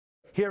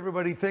Hey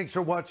everybody, thanks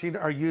for watching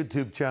our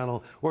YouTube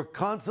channel. We're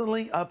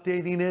constantly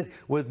updating it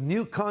with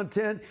new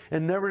content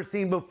and never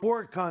seen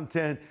before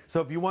content.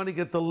 So if you want to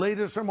get the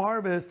latest from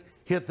Harvest,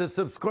 hit the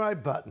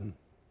subscribe button.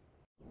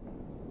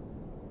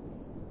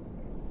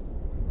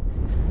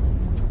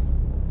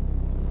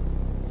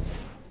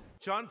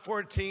 John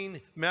 14,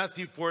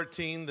 Matthew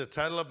 14, the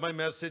title of my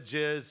message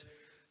is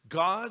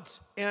God's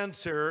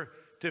Answer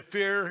to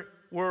Fear,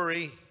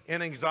 Worry,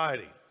 and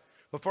Anxiety.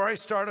 Before I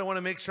start, I want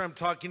to make sure I'm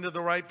talking to the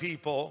right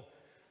people.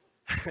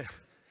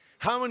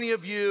 How many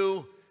of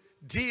you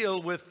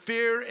deal with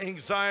fear,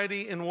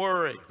 anxiety, and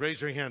worry?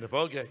 Raise your hand up.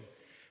 Okay.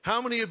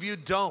 How many of you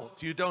don't?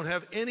 You don't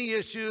have any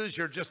issues.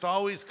 You're just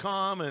always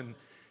calm, and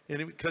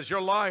because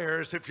you're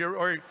liars, if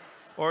you're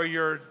or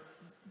you're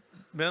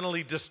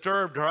mentally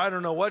disturbed, or I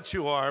don't know what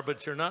you are,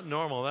 but you're not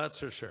normal. That's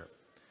for sure.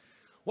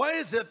 Why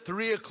is it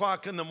 3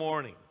 o'clock in the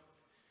morning?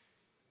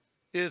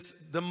 Is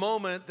the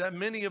moment that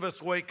many of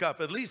us wake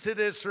up. At least it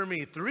is for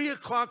me. 3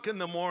 o'clock in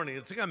the morning.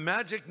 It's like a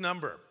magic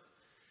number.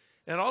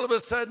 And all of a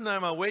sudden,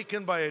 I'm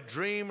awakened by a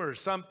dream or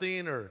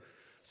something, or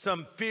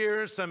some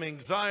fear, some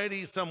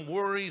anxiety, some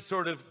worry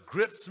sort of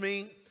grips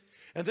me.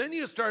 And then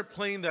you start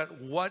playing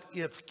that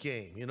what-if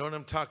game. You know what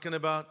I'm talking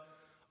about?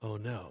 Oh,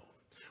 no.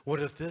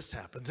 What if this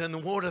happens?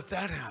 And what if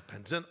that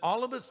happens? And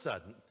all of a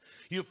sudden,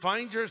 you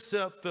find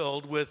yourself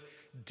filled with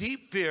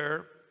deep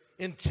fear,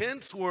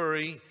 intense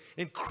worry,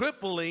 and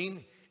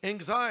crippling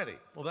anxiety.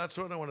 Well, that's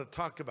what I want to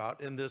talk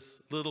about in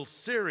this little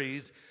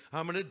series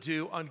I'm going to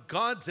do on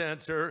God's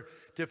answer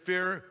to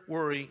fear,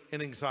 worry,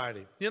 and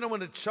anxiety. You know,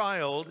 when a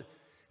child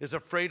is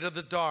afraid of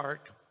the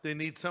dark, they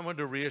need someone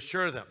to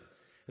reassure them.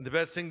 And the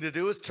best thing to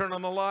do is turn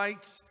on the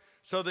lights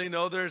so they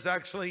know there's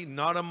actually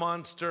not a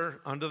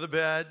monster under the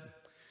bed,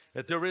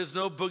 that there is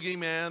no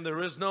boogeyman,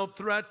 there is no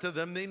threat to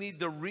them. They need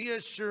the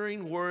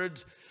reassuring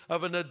words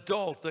of an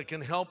adult that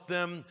can help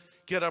them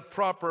get a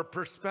proper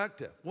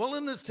perspective. Well,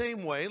 in the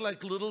same way,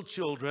 like little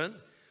children,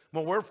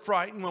 when we're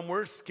frightened, when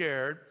we're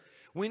scared,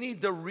 we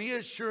need the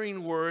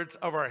reassuring words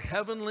of our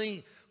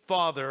Heavenly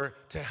Father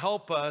to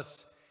help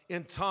us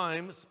in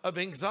times of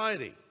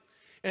anxiety.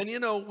 And you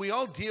know, we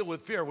all deal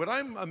with fear. What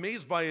I'm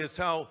amazed by is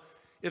how,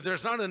 if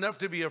there's not enough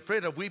to be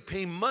afraid of, we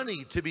pay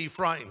money to be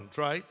frightened,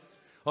 right?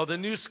 Oh, the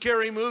new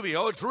scary movie.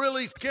 Oh, it's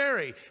really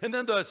scary. And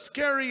then the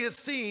scariest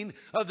scene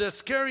of the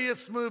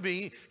scariest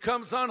movie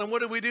comes on, and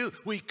what do?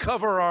 We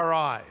cover our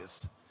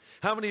eyes.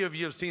 How many of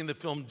you have seen the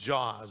film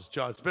Jaws?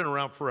 Jaws, it's been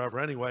around forever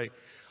anyway.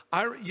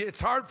 It's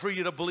hard for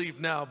you to believe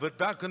now, but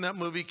back when that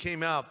movie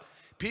came out,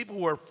 people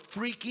were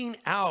freaking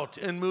out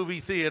in movie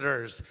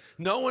theaters.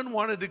 No one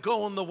wanted to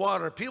go in the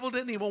water. People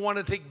didn't even want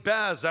to take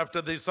baths after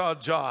they saw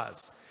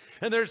Jaws.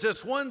 And there's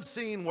this one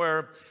scene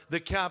where the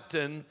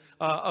captain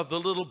of the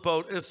little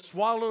boat is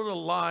swallowed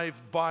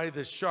alive by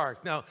the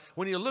shark. Now,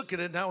 when you look at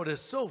it now, it is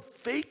so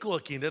fake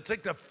looking. It's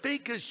like the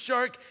fakest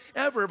shark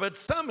ever. But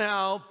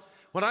somehow,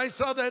 when I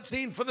saw that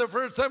scene for the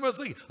first time, I was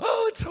like,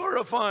 oh, it's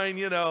horrifying,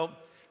 you know.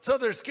 So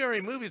there's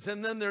scary movies,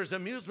 and then there's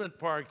amusement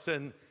parks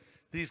and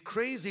these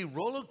crazy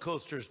roller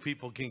coasters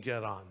people can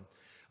get on.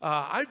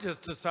 I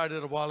just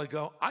decided a while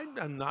ago,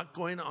 I'm not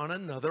going on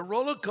another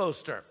roller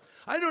coaster.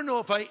 I don't know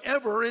if I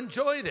ever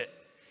enjoyed it.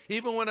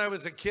 Even when I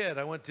was a kid,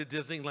 I went to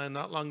Disneyland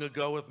not long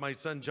ago with my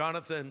son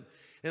Jonathan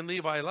and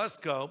Levi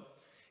Lesko,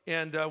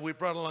 and we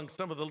brought along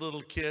some of the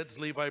little kids.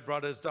 Levi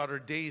brought his daughter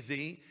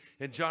Daisy,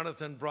 and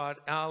Jonathan brought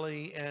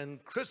Allie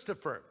and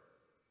Christopher.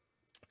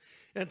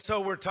 And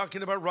so we're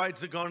talking about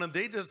rides that go on, and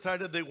they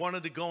decided they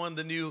wanted to go on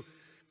the new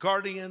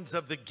Guardians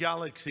of the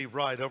Galaxy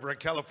ride over at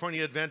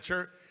California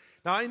Adventure.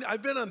 Now,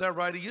 I've been on that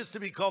ride. It used to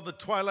be called the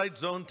Twilight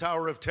Zone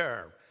Tower of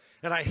Terror,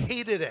 and I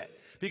hated it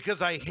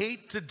because I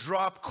hate to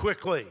drop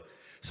quickly.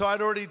 So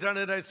I'd already done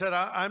it. I said,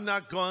 I'm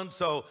not going.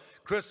 So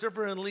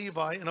Christopher and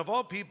Levi, and of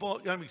all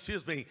people,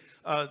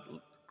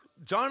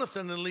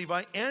 Jonathan and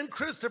Levi and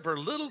Christopher,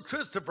 little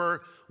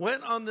Christopher,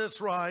 went on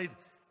this ride,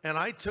 and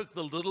I took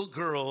the little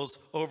girls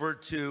over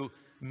to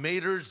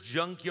Mater's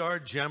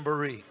Junkyard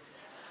Jamboree.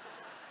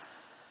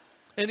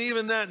 And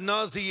even that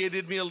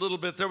nauseated me a little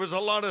bit. There was a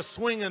lot of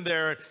swinging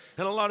there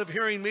and a lot of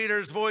hearing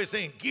Mater's voice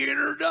saying, get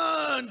her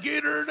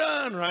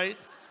done, right?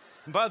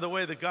 And by the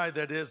way, the guy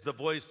that is the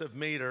voice of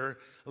Mater,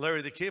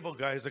 Larry the Cable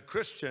Guy, is a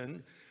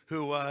Christian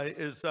who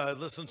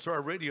listens to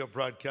our radio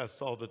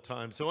broadcast all the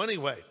time. So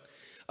anyway,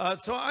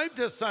 so I've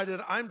decided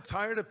I'm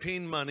tired of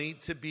paying money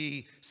to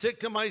be sick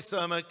to my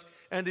stomach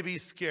and to be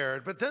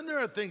scared. But then there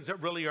are things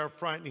that really are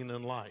frightening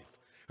in life.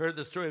 I heard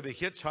the story of a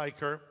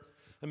hitchhiker.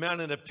 A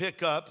man in a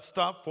pickup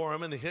stopped for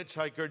him, and the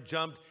hitchhiker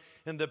jumped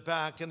in the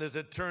back. And as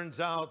it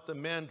turns out, the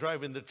man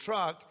driving the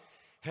truck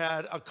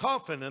had a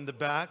coffin in the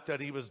back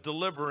that he was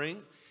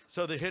delivering.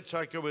 So the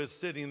hitchhiker was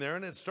sitting there,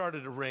 and it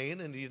started to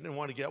rain, and he didn't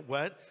want to get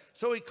wet.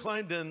 So he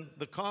climbed in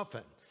the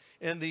coffin,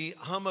 and the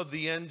hum of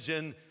the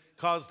engine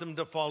caused him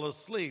to fall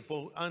asleep.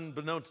 Well,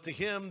 unbeknownst to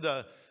him,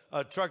 the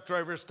truck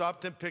driver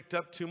stopped and picked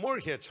up 2 more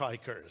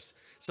hitchhikers.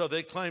 So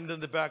they climbed in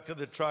the back of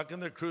the truck,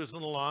 and they're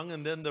cruising along,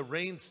 and then the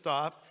rain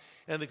stopped,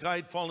 and the guy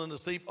had fallen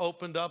asleep,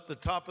 opened up the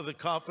top of the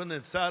coffin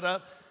and sat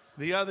up,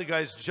 The other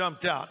guys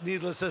jumped out,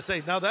 needless to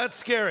say. Now that's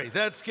scary,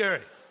 that's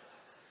scary.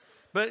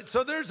 But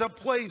so there's a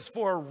place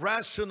for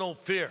rational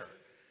fear.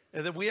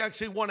 And that we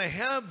actually want to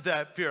have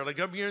that fear. Like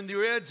if you're on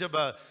the edge of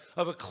a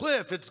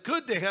cliff, it's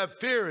good to have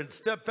fear and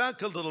step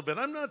back a little bit.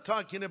 I'm not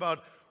talking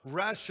about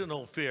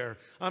rational fear.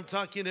 I'm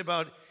talking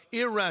about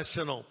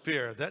irrational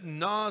fear that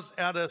gnaws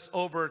at us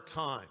over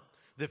time.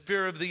 The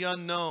fear of the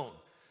unknown,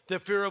 the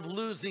fear of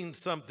losing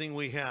something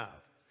we have,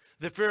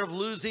 the fear of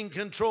losing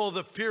control,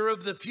 the fear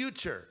of the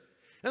future.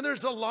 And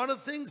there's a lot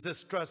of things that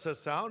stress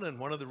us out. And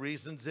one of the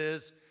reasons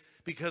is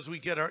because we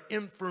get our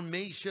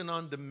information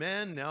on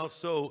demand now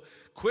so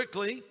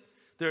quickly.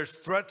 There's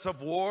threats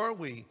of war.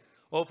 We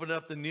open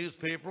up the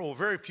newspaper. Well,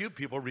 very few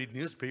people read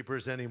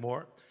newspapers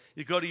anymore.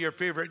 You go to your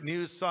favorite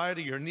news site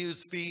or your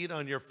news feed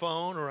on your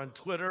phone or on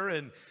Twitter,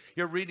 and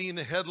you're reading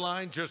the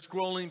headlines, you're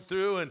scrolling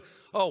through, and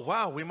oh,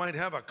 wow, we might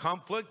have a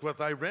conflict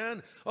with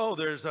Iran. Oh,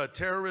 there's a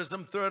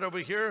terrorism threat over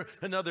here,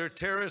 another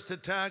terrorist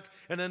attack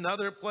in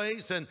another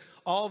place, and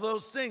all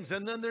those things.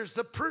 And then there's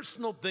the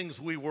personal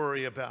things we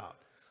worry about.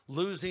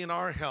 Losing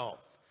our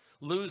health,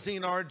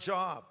 losing our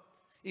job,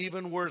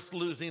 even worse,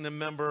 losing a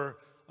member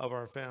of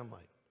our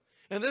family.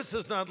 And this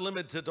is not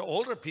limited to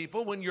older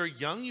people. When you're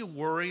young, you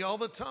worry all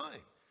the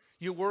time.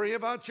 You worry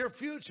about your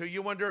future.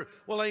 You wonder,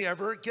 will I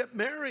ever get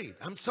married?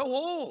 I'm so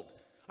old.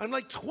 I'm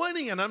like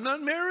 20 and I'm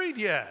not married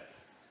yet.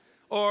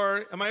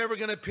 Or am I ever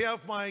going to pay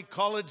off my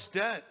college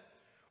debt?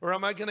 Or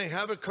am I going to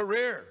have a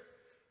career?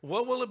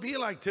 What will it be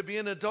like to be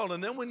an adult?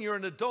 And then when you're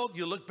an adult,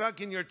 you look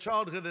back in your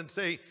childhood and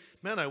say,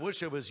 man, I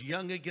wish I was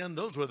young again.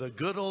 Those were the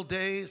good old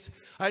days.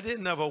 I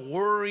didn't have a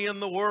worry in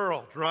the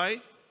world,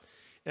 right?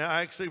 And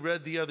I actually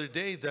read the other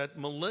day that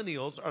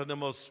millennials are the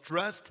most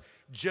stressed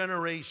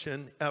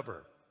generation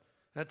ever.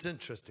 That's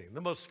interesting. The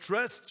most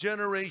stressed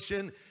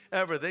generation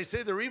ever. They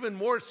say they're even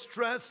more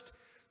stressed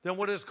than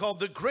what is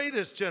called the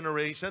greatest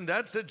generation.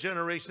 That's a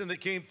generation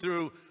that came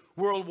through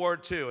World War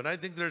II. And I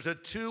think there's a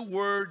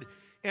two-word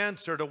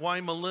answer to why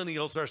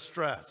millennials are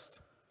stressed.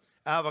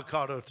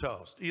 Avocado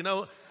toast. You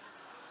know,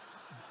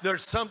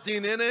 there's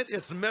something in it.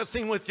 It's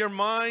messing with your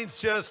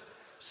minds. Just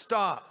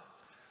stop.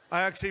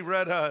 I actually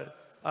read a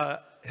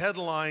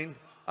headline.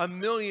 A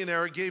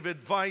millionaire gave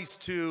advice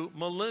to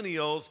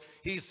millennials.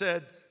 He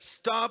said,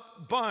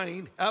 stop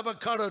buying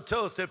avocado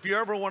toast if you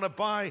ever want to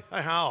buy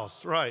a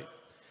house, right?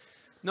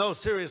 No,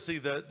 seriously,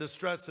 the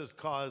stress is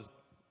caused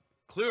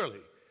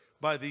clearly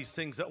by these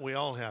things that we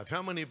all have.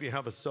 How many of you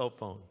have a cell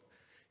phone?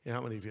 Yeah,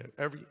 how many of you?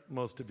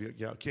 Most of you,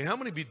 yeah. Okay, how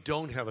many of you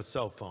don't have a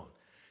cell phone?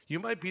 You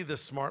might be the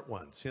smart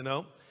ones, you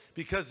know?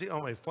 Because,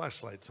 oh, my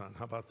flashlight's on.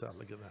 How about that?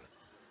 Look at that.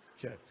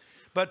 Okay.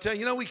 But,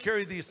 you know, we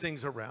carry these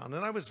things around.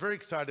 And I was very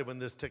excited when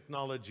this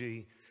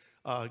technology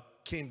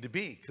came to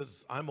be,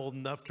 because I'm old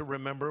enough to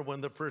remember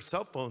when the first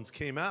cell phones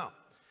came out.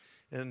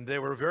 And they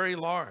were very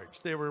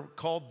large. They were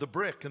called the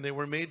brick, and they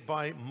were made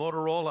by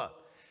Motorola.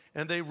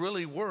 And they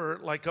really were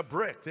like a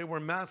brick. They were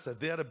massive.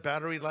 They had a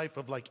battery life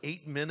of like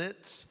 8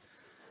 minutes.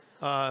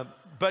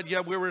 But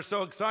yeah, we were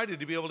so excited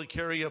to be able to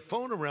carry a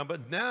phone around.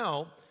 But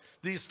now,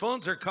 these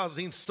phones are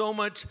causing so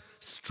much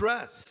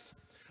stress.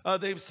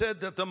 They've said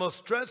that the most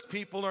stressed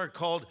people are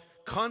called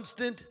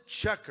constant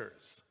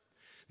checkers.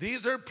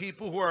 These are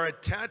people who are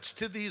attached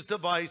to these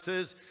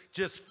devices,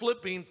 just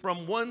flipping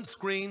from one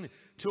screen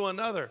to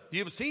another.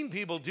 You've seen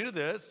people do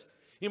this.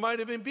 You might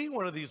even be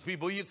one of these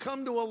people. You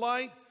come to a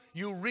light,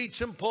 you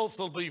reach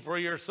impulsively for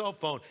your cell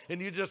phone,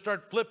 and you just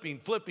start flipping.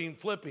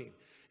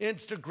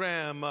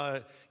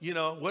 Instagram, you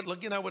know,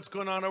 looking at what's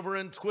going on over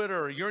in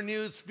Twitter, your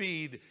news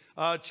feed,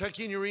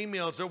 checking your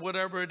emails or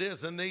whatever it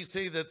is. And they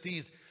say that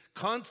these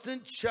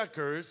constant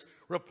checkers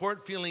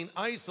report feeling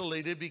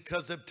isolated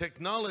because of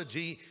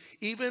technology,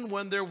 even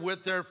when they're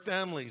with their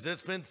families.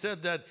 It's been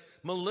said that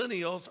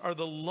millennials are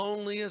the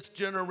loneliest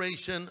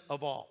generation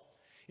of all.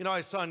 You know,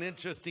 I saw an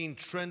interesting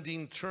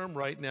trending term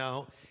right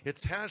now.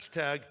 It's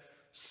hashtag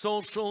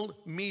social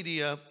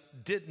media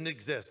didn't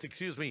exist.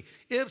 Excuse me,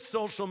 if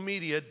social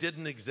media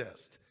didn't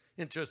exist.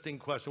 Interesting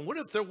question. What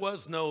if there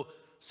was no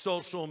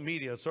social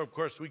media? So, of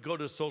course, we go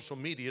to social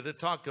media to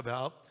talk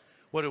about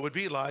what it would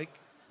be like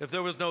if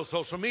there was no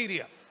social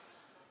media.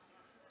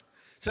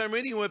 So I'm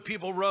reading what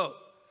people wrote.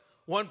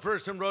 One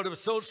person wrote, if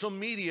social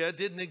media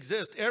didn't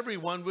exist,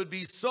 everyone would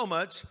be so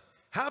much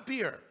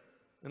happier.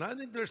 And I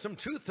think there's some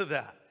truth to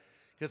that,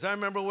 because I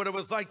remember what it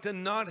was like to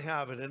not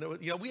have it.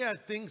 And you know, we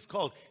had things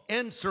called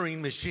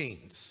answering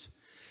machines.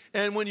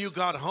 And when you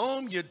got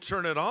home, you'd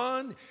turn it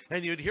on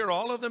and you'd hear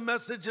all of the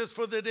messages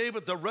for the day,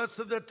 but the rest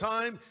of the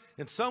time,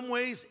 in some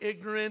ways,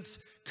 ignorance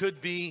could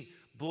be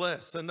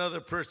bliss. Another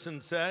person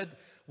said,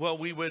 well,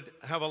 we would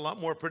have a lot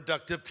more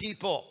productive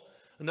people.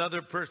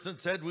 Another person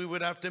said we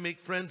would have to make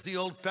friends the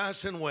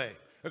old-fashioned way.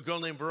 A girl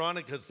named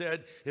Veronica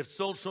said, if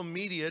social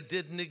media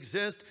didn't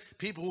exist,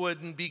 people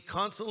wouldn't be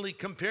constantly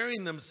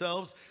comparing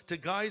themselves to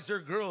guys or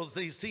girls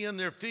they see on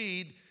their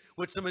feed,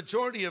 which the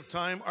majority of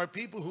time are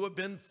people who have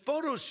been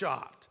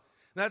photoshopped.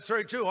 That's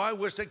very true. I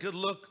wish I could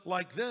look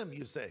like them,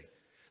 you say.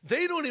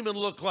 They don't even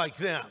look like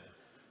them,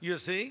 you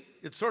see.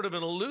 It's sort of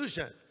an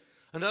illusion.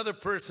 Another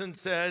person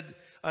said,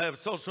 if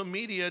social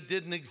media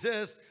didn't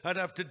exist, I'd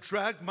have to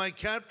drag my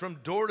cat from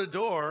door to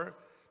door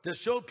to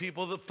show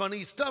people the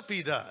funny stuff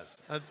he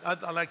does.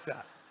 I like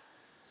that.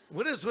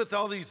 What is with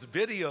all these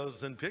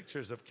videos and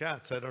pictures of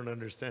cats? I don't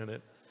understand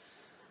it.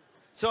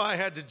 So I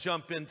had to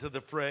jump into the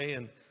fray,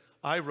 and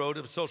I wrote,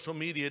 if social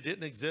media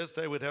didn't exist,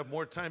 I would have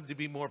more time to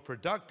be more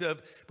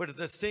productive, but at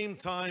the same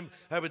time,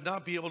 I would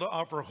not be able to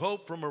offer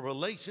hope from a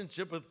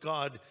relationship with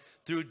God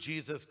through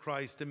Jesus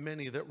Christ to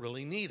many that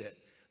really need it.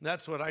 And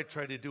that's what I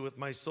try to do with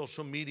my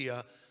social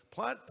media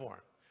platform.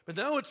 But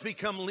now it's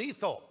become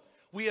lethal.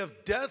 We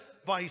have death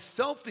by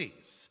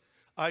selfies.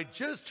 I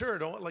just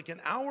heard, like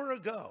an hour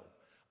ago,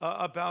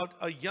 about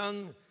a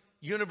young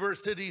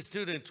university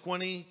student,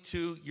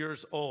 22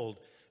 years old,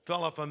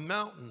 fell off a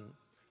mountain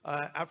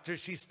after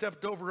she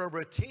stepped over a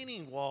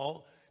retaining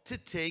wall to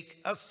take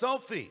a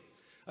selfie.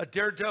 A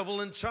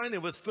daredevil in China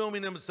was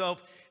filming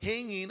himself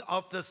hanging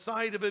off the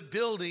side of a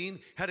building,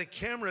 had a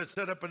camera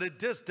set up at a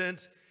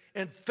distance,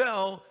 and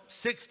fell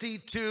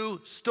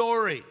 62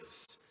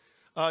 stories.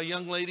 A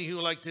young lady who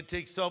liked to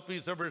take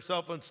selfies of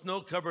herself on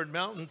snow-covered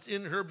mountains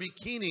in her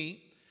bikini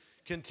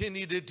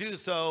continued to do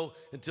so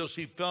until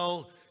she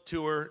fell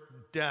to her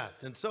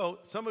death. And so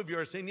some of you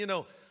are saying,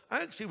 I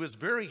actually was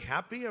very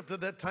happy after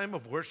that time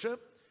of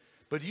worship,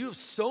 but you've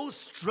so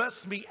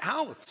stressed me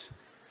out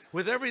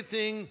with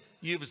everything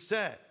you've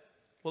said.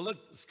 Well, look,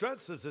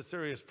 stress is a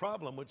serious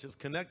problem, which is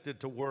connected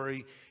to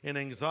worry and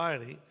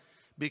anxiety,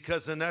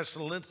 because the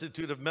National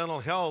Institute of Mental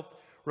Health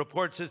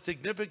reports a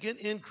significant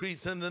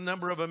increase in the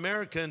number of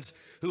Americans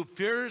whose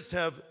fears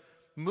have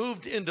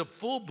moved into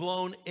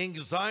full-blown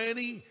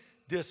anxiety,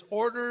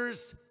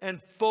 disorders,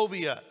 and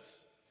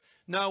phobias.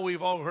 Now,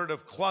 we've all heard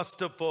of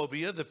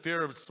claustrophobia, the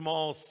fear of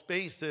small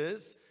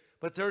spaces,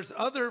 but there's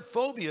other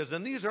phobias,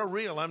 and these are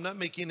real. I'm not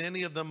making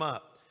any of them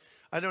up.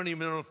 I don't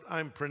even know if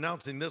I'm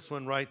pronouncing this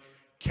one right.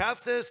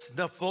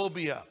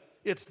 Cathasnophobia.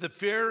 It's the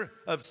fear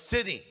of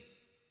sitting.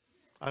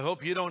 I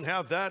hope you don't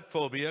have that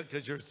phobia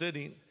because you're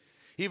sitting.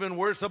 Even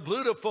worse,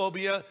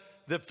 ablutophobia,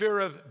 the fear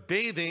of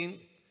bathing.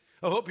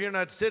 I hope you're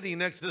not sitting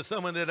next to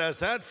someone that has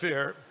that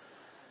fear.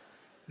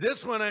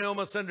 This one I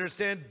almost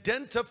understand.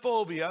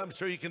 Dentophobia. I'm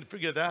sure you can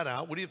figure that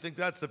out. What do you think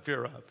that's the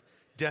fear of?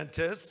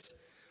 Dentists.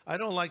 I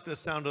don't like the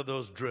sound of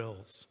those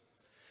drills.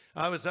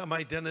 I was at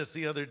my dentist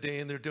the other day,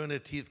 and they're doing a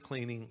teeth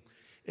cleaning.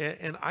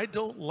 And I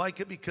don't like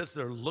it because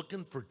they're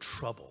looking for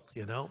trouble,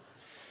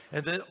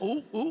 And then,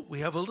 we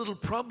have a little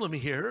problem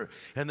here.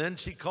 And then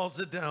she calls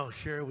it down.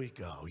 Here we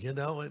go,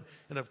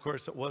 And of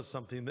course, it was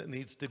something that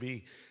needs to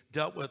be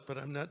dealt with, but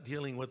I'm not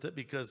dealing with it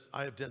because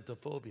I have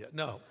dentophobia.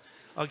 No,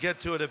 I'll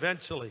get to it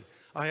eventually.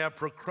 I have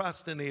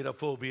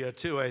procrastinator-phobia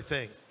too, I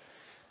think.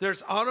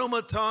 There's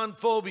automaton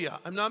phobia.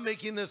 I'm not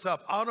making this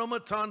up.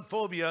 Automaton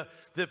phobia,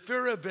 the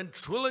fear of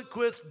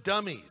ventriloquist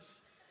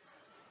dummies.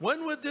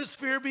 When would this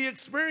fear be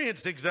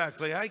experienced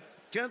exactly? I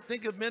can't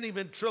think of many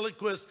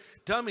ventriloquist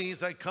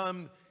dummies I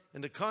come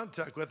into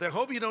contact with. I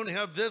hope you don't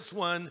have this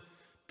one,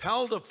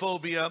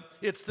 paldophobia.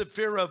 It's the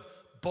fear of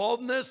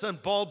baldness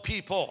and bald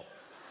people.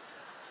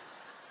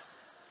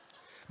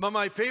 But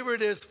my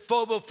favorite is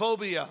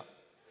phobophobia.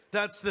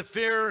 That's the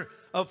fear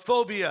of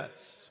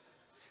phobias.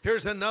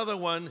 Here's another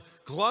one,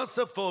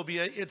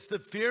 glossophobia. It's the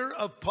fear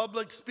of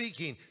public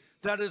speaking.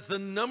 That is the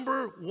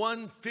number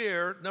one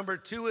fear. Number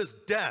two is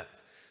death.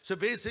 So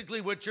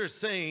basically what you're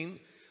saying,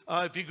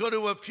 if you go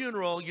to a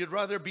funeral, you'd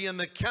rather be in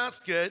the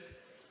casket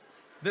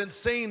than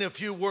saying a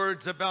few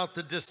words about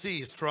the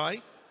deceased,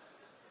 right?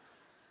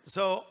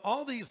 So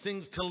all these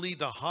things can lead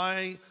to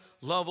high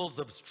levels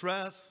of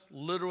stress.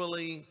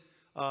 Literally,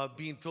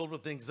 being filled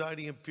with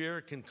anxiety and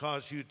fear can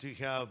cause you to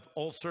have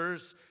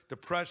ulcers,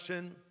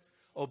 depression,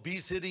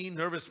 obesity,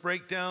 nervous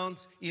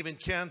breakdowns, even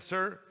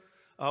cancer.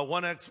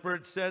 One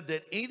expert said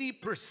that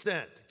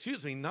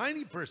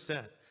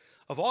 90%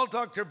 of all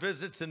doctor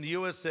visits in the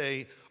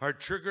USA are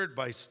triggered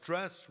by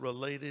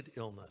stress-related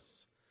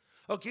illness.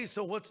 Okay,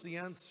 so what's the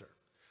answer?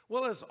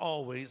 Well, as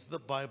always, the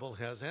Bible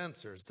has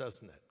answers,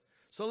 doesn't it?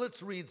 So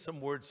let's read some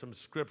words from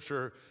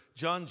Scripture.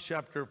 John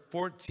chapter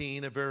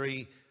 14, a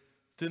very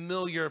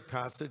familiar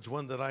passage,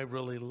 one that I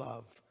really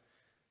love.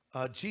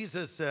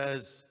 Jesus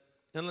says,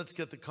 and let's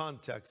get the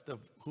context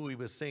of who he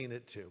was saying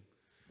it to.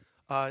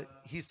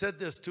 He said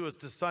this to his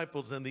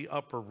disciples in the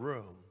upper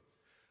room.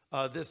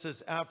 This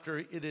is after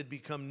it had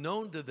become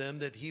known to them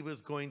that he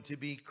was going to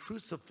be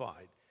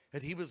crucified,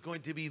 and he was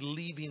going to be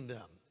leaving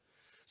them.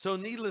 So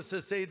needless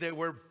to say, they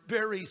were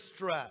very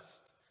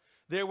stressed.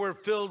 They were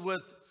filled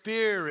with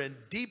fear and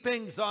deep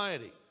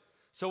anxiety.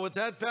 So with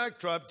that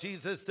backdrop,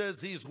 Jesus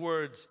says these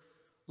words,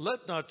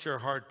 "Let not your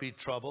heart be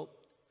troubled.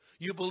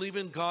 You believe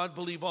in God,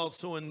 believe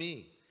also in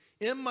me.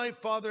 In my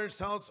Father's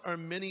house are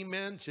many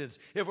mansions.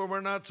 If it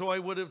were not so, I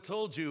would have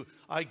told you.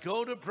 I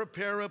go to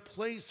prepare a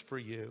place for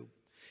you.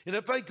 And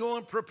if I go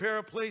and prepare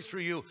a place for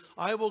you,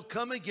 I will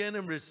come again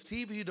and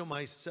receive you to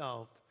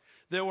myself,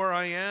 that where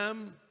I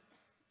am,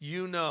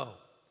 you know,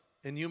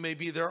 and you may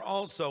be there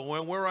also.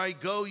 And where I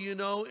go, you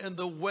know, and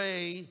the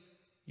way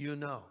you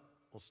know."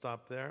 We'll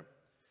stop there.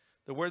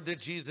 The word that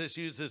Jesus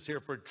uses here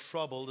for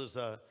troubled is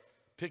a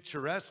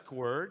picturesque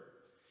word.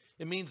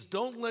 It means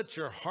don't let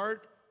your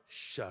heart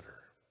shudder.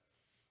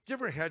 You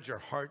ever had your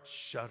heart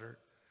shudder?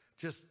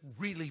 Just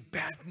really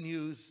bad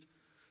news,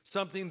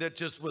 something that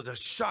just was a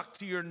shock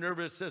to your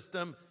nervous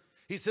system.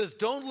 He says,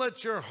 don't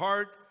let your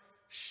heart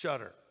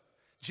shudder.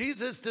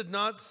 Jesus did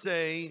not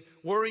say,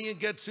 worry and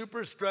get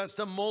super stressed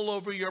and mull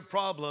over your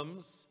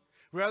problems.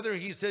 Rather,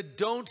 he said,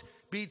 don't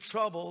be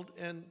troubled.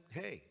 And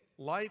hey,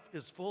 life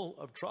is full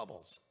of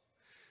troubles.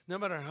 No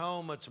matter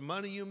how much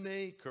money you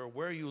make or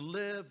where you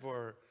live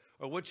or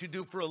what you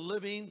do for a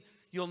living,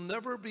 you'll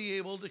never be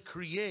able to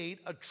create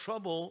a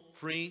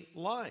trouble-free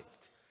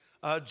life.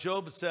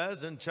 Job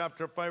says in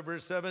chapter 5,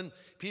 verse 7,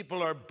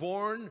 people are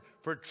born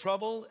for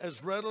trouble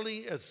as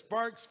readily as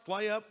sparks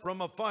fly up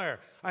from a fire.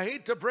 I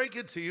hate to break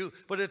it to you,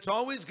 but it's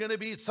always going to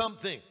be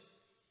something.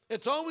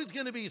 It's always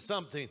going to be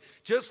something.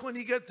 Just when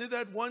you get through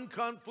that one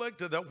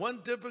conflict or that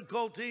one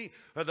difficulty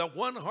or that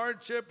one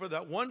hardship or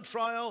that one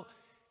trial,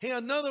 hey,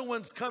 another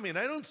one's coming.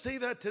 I don't say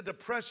that to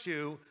depress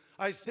you.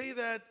 I say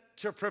that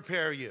to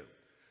prepare you.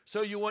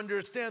 So you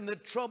understand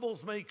that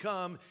troubles may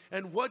come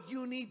and what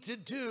you need to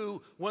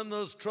do when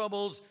those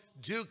troubles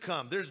do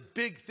come. There's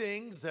big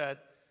things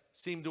that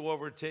seem to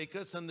overtake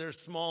us and there's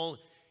small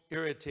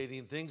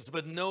irritating things.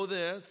 But know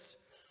this,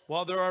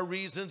 while there are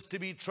reasons to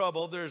be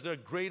troubled, there's a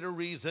greater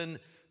reason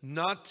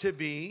not to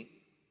be.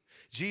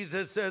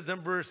 Jesus says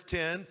in verse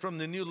 10 from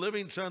the New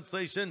Living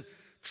Translation,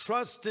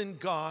 trust in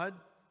God,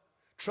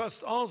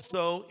 trust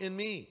also in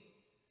me.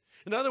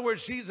 In other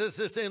words, Jesus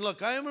is saying,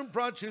 look, I haven't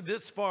brought you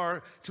this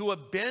far to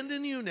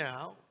abandon you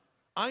now.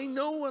 I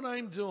know what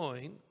I'm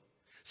doing,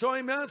 so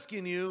I'm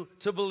asking you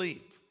to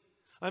believe.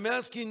 I'm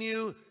asking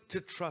you to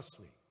trust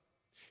me.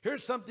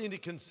 Here's something to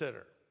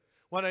consider.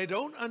 When I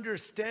don't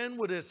understand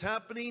what is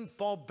happening,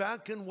 fall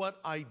back in what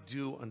I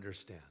do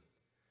understand.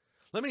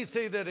 Let me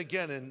say that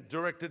again and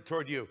direct it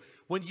toward you.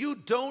 When you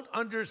don't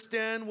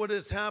understand what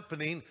is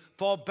happening,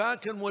 fall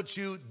back in what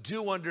you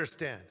do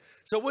understand.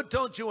 So what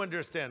don't you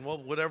understand?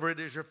 Well, whatever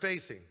it is you're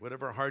facing,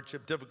 whatever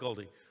hardship,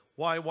 difficulty.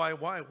 Why, we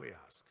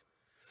ask.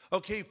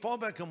 Okay, fall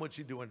back on what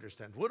you do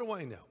understand. What do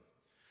I know?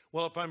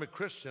 Well, if I'm a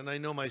Christian, I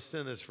know my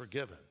sin is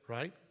forgiven,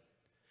 right?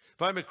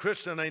 If I'm a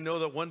Christian, I know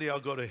that one day I'll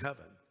go to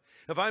heaven.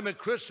 If I'm a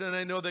Christian,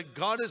 I know that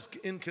God is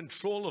in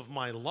control of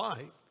my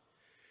life.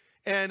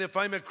 And if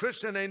I'm a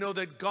Christian, I know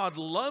that God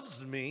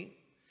loves me.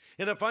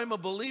 And if I'm a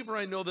believer,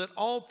 I know that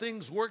all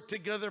things work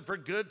together for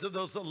good to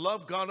those that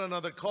love God and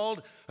are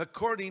called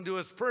according to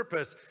his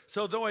purpose.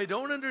 So though I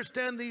don't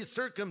understand these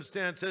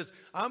circumstances,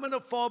 I'm going to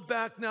fall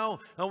back now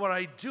on what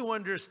I do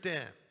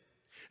understand.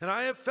 And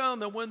I have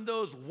found that when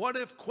those what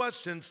if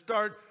questions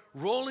start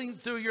rolling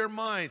through your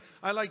mind,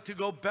 I like to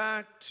go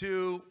back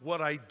to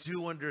what I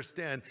do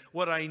understand,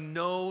 what I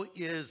know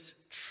is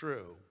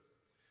true.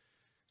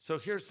 So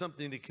here's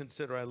something to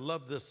consider. I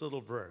love this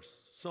little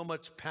verse, so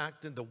much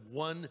packed into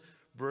one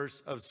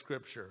verse of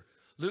scripture.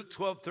 Luke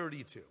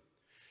 12:32.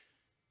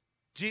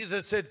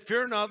 Jesus said,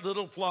 fear not,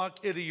 little flock,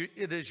 it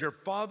is your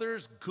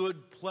Father's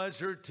good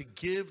pleasure to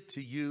give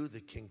to you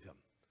the kingdom.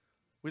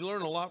 We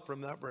learn a lot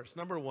from that verse.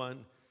 Number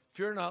one,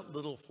 fear not,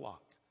 little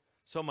flock.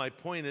 So my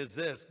point is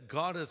this,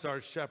 God is our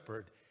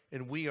shepherd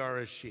and we are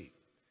his sheep.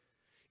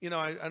 You know,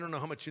 I don't know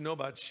how much you know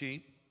about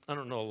sheep. I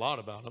don't know a lot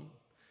about them,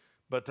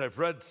 but I've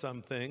read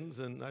some things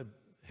and I've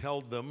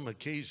held them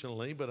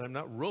occasionally, but I'm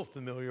not real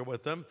familiar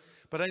with them.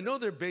 But I know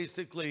they're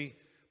basically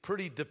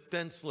pretty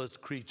defenseless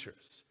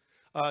creatures.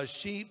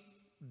 Sheep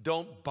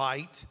don't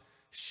bite.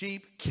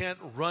 Sheep can't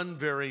run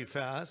very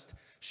fast.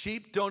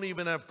 Sheep don't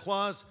even have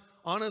claws.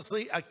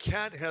 Honestly, a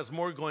cat has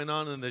more going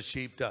on than the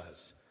sheep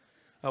does.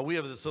 We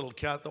have this little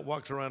cat that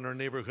walks around our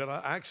neighborhood.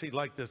 I actually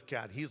like this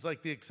cat. He's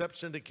like the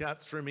exception to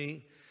cats for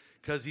me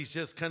because he's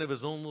just kind of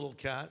his own little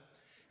cat.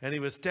 And he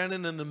was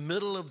standing in the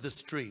middle of the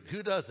street.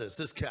 Who does this?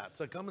 This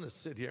cat's like, I'm going to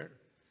sit here.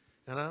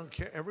 And I don't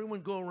care.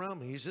 Everyone go around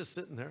me. He's just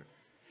sitting there.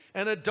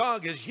 And a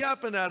dog is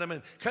yapping at him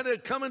and kind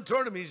of coming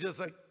toward him. He's just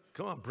like,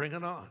 come on, bring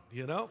it on,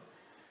 you know?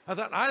 I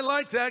thought, I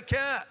like that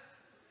cat.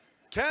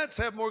 Cats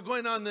have more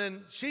going on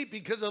than sheep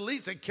because at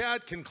least a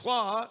cat can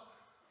claw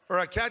or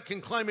a cat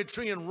can climb a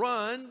tree and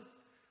run.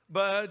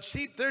 But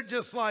sheep, they're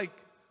just like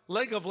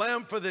leg of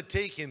lamb for the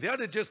taking. They ought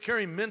to just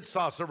carry mint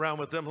sauce around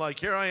with them like,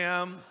 here I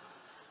am.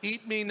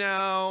 Eat me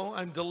now,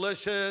 I'm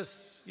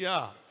delicious.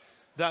 Yeah,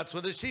 that's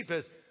what a sheep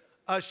is.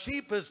 A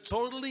sheep is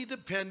totally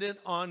dependent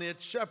on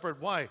its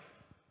shepherd. Why?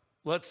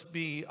 Let's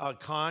be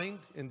kind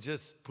and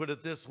just put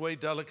it this way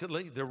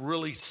delicately. They're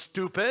really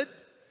stupid.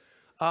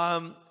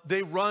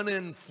 They run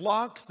in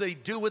flocks. They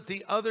do what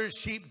the other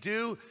sheep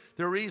do.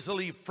 They're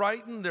easily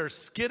frightened. They're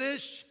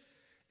skittish.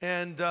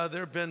 And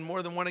there have been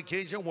more than one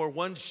occasion where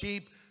one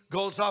sheep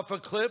goes off a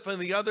cliff and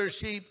the other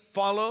sheep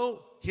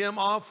follow him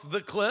off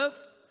the cliff.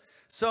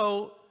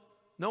 So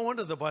no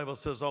wonder the Bible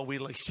says, oh, we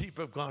like sheep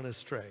have gone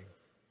astray.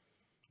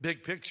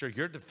 Big picture,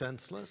 you're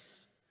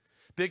defenseless.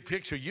 Big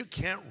picture, you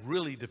can't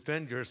really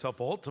defend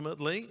yourself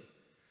ultimately.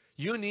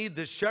 You need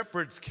the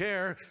shepherd's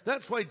care.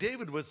 That's why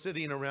David was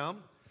sitting around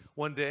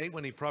one day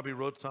when he probably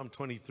wrote Psalm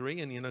 23,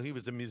 and he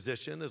was a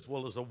musician as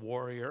well as a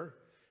warrior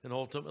and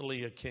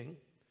ultimately a king.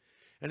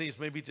 And he's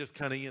maybe just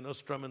kind of,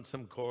 strumming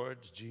some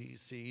chords, G,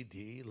 C,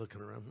 D,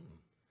 looking around.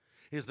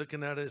 He's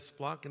looking at his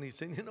flock and he's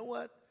saying, you know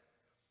what?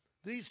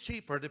 These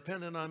sheep are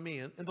dependent on me.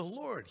 And the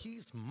Lord,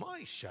 he's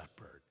my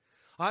shepherd.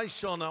 I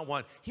shall not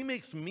want. He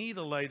makes me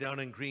to lie down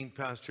in green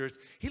pastures.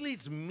 He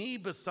leads me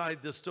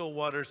beside the still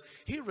waters.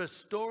 He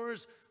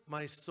restores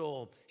my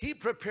soul. He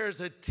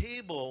prepares a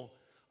table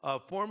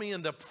for me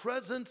in the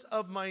presence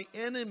of my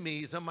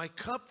enemies, and my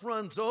cup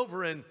runs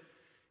over, and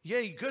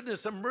yea,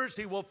 goodness and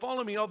mercy will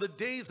follow me all the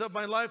days of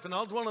my life, and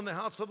I'll dwell in the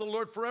house of the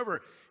Lord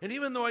forever. And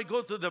even though I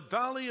go through the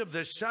valley of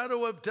the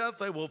shadow of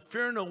death, I will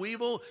fear no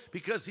evil,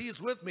 because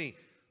he's with me.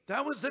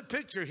 That was the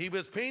picture he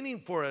was painting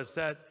for us,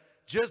 that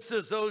just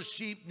as those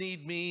sheep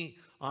need me,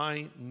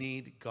 I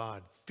need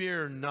God.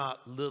 Fear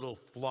not, little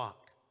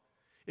flock.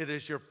 It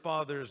is your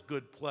Father's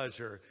good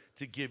pleasure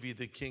to give you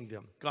the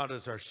kingdom. God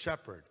is our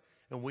shepherd,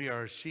 and we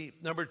are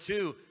sheep. Number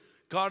two,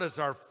 God is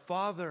our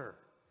Father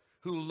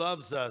who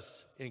loves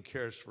us and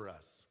cares for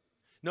us.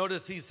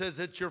 Notice he says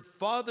it's your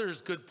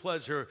Father's good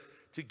pleasure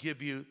to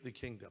give you the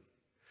kingdom.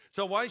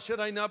 So why should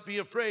I not be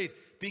afraid?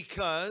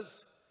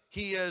 Because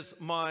he is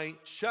my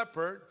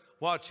shepherd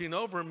watching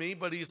over me,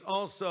 but he's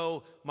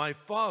also my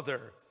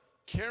Father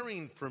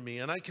caring for me.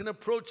 And I can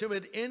approach him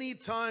at any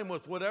time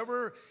with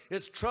whatever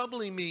is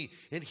troubling me,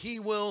 and he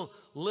will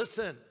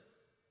listen.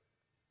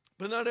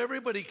 But not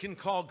everybody can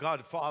call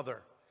God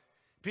Father.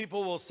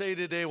 People will say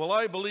today, well,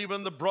 I believe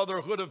in the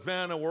brotherhood of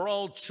man, and we're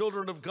all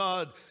children of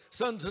God,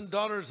 sons and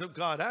daughters of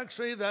God.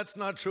 Actually, that's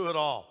not true at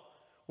all.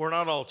 We're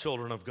not all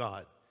children of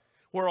God.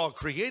 We're all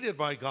created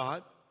by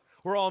God.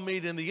 We're all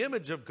made in the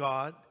image of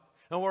God,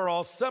 and we're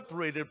all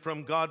separated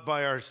from God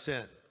by our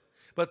sin.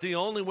 But the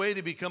only way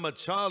to become a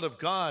child of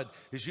God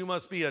is you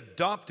must be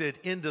adopted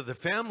into the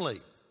family.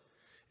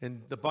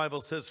 And the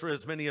Bible says, for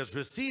as many as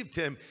received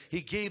him,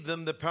 he gave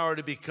them the power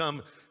to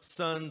become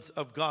sons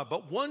of God.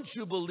 But once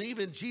you believe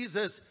in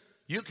Jesus,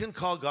 you can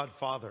call God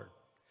Father.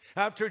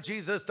 After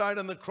Jesus died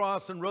on the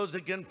cross and rose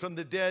again from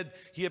the dead,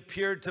 he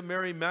appeared to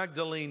Mary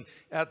Magdalene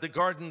at the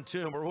garden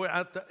tomb, or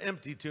at the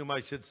empty tomb, I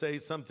should say.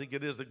 Some think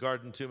it is the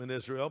garden tomb in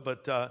Israel.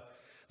 But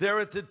there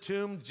at the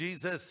tomb,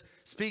 Jesus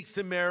speaks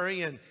to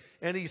Mary,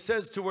 and he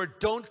says to her,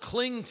 don't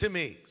cling to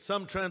me.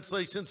 Some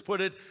translations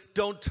put it,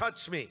 don't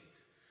touch me.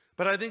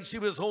 But I think she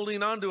was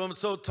holding on to him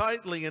so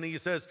tightly, and he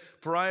says,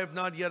 for I have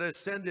not yet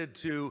ascended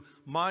to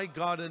my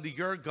God and to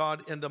your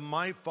God and to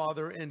my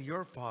Father and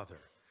your Father.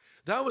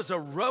 That was a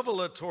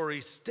revelatory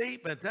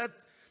statement. That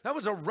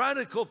was a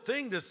radical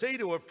thing to say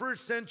to a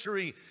first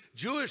century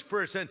Jewish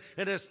person,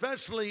 and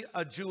especially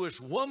a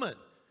Jewish woman,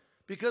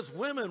 because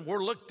women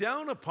were looked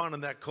down upon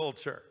in that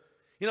culture.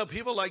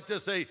 People like to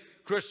say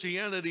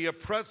Christianity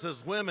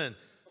oppresses women.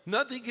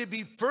 Nothing could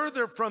be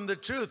further from the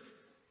truth.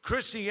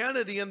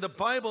 Christianity and the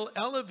Bible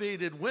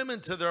elevated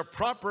women to their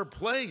proper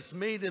place,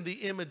 made in the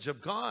image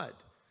of God.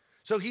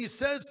 So he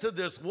says to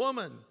this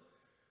woman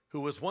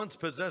who was once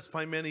possessed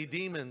by many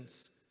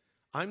demons,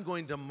 I'm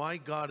going to my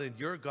God and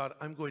your God.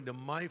 I'm going to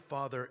my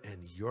Father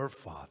and your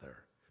Father.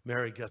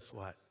 Mary, guess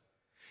what?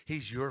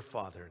 He's your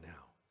Father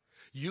now.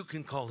 You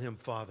can call him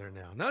Father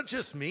now, not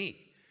just me.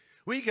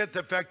 We get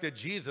the fact that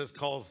Jesus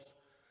calls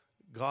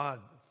God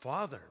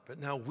Father, but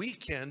now we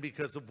can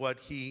because of what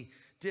he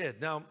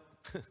did. Now,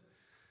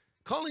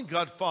 calling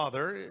God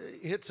Father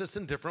hits us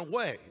in different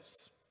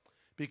ways,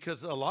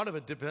 because a lot of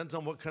it depends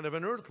on what kind of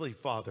an earthly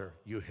father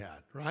you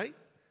had, right?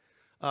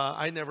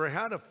 I never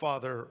had a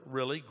father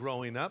really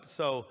growing up,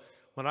 so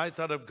when I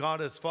thought of God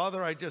as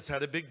Father, I just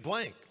had a big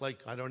blank. Like,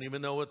 I don't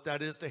even know what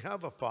that is to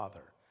have a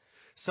father.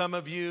 Some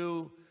of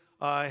you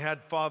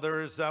had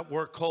fathers that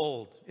were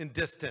cold and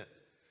distant.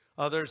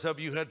 Others of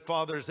you had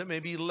fathers that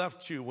maybe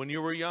left you when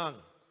you were young.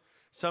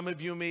 Some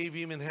of you may have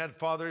even had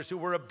fathers who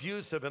were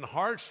abusive and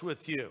harsh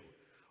with you,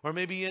 or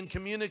maybe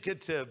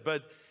incommunicative,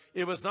 but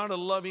it was not a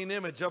loving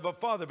image of a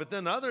father. But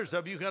then others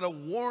of you had a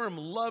warm,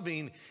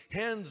 loving,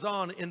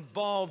 hands-on,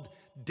 involved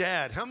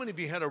dad. How many of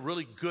you had a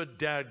really good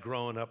dad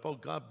growing up? Oh,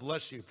 God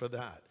bless you for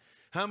that.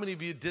 How many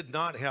of you did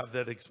not have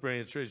that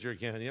experience? Raise your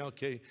hand. Yeah,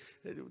 okay.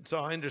 So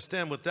I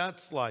understand what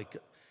that's like.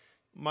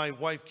 My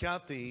wife,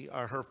 Kathy,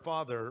 her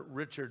father,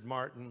 Richard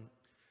Martin,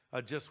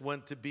 just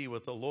went to be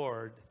with the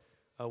Lord.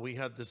 We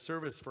had the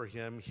service for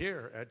him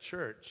here at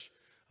church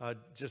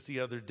just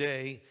the other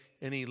day,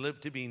 and he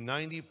lived to be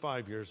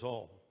 95 years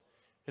old.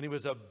 And he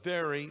was a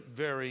very,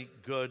 very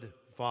good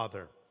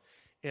father.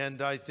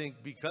 And I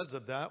think because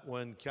of that,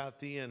 when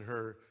Kathy and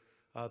her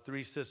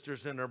three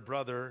sisters and her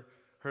brother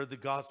heard the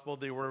gospel,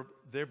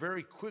 they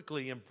very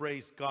quickly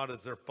embraced God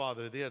as their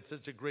father. They had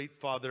such a great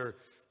father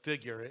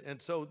figure.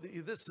 And so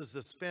this is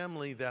this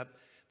family that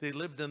they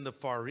lived in the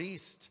Far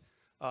East.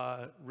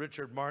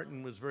 Richard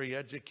Martin was very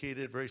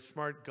educated, very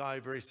smart guy,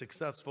 very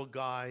successful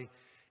guy.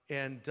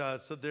 And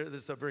so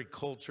there's a very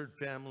cultured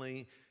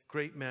family,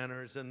 great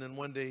manners. And then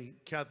one day,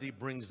 Kathy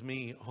brings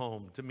me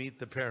home to meet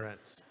the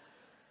parents.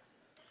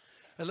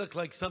 I look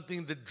like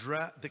something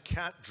the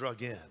cat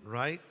drug in,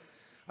 right?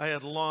 I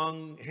had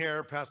long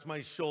hair past my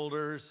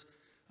shoulders,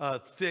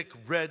 thick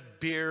red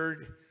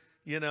beard,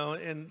 you know,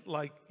 and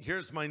like,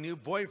 here's my new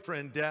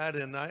boyfriend, Dad,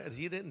 and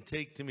he didn't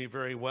take to me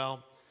very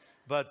well,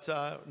 but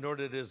nor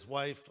did his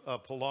wife,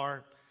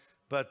 Pilar.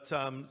 But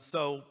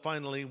so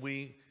finally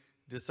we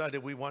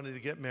decided we wanted to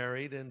get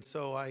married, and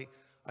so I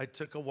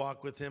took a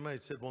walk with him. I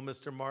said, well,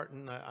 Mr.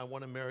 Martin, I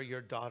want to marry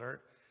your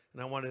daughter,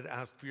 and I wanted to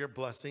ask for your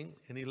blessing.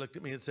 And he looked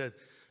at me and said,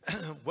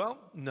 well,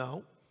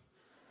 no.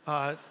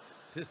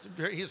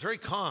 He's very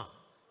calm.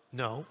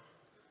 No.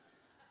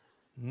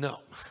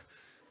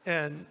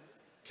 And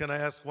can I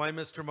ask why,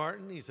 Mr.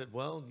 Martin? He said,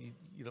 well,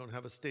 you don't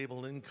have a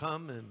stable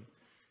income,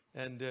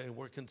 and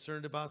we're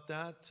concerned about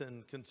that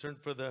and concerned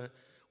for the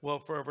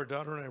welfare of our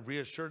daughter. And I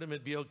reassured him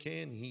it'd be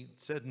okay, and he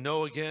said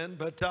no again.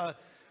 But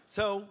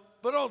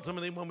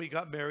ultimately, when we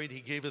got married, he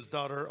gave his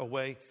daughter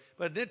away.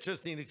 But an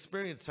interesting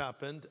experience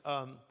happened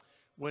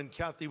when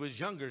Kathy was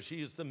younger.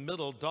 She is the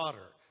middle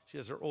daughter. She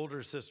has her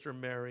older sister,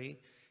 Mary,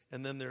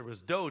 and then there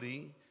was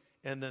Dodie,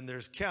 and then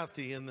there's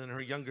Kathy, and then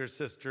her younger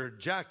sister,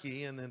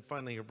 Jackie, and then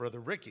finally her brother,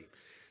 Ricky.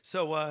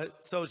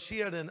 So she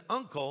had an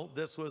uncle.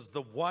 This was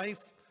the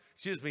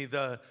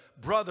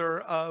brother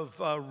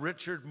of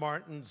Richard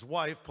Martin's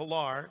wife,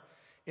 Pilar,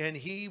 and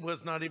he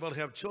was not able to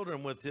have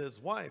children with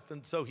his wife.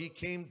 And so he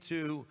came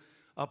to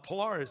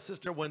Pilar, his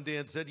sister, one day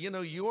and said, you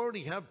know, you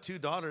already have 2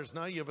 daughters.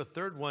 Now you have a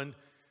third one.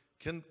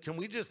 Can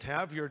we just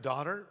have your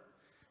daughter?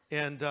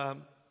 And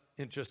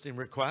interesting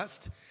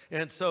request.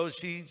 And so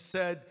she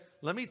said,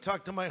 let me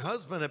talk to my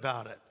husband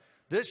about it.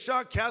 This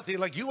shocked Kathy.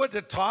 Like, you went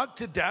to talk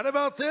to Dad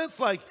about this?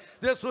 Like,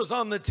 this was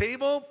on the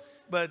table?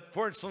 But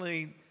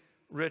fortunately,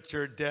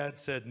 Richard, Dad,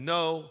 said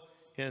no.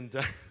 And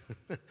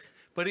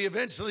but he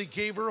eventually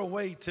gave her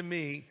away to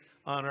me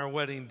on our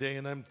wedding day,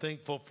 and I'm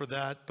thankful for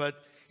that.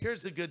 But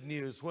here's the good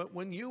news.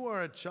 When you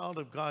are a child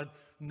of God,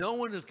 no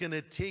one is going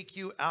to take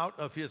you out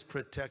of his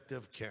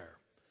protective care.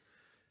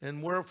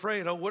 And we're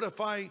afraid, oh, what if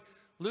I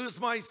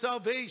lose my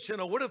salvation?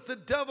 Or what if the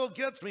devil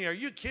gets me? Are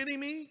you kidding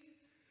me?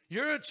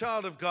 You're a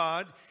child of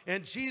God.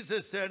 And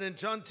Jesus said in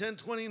John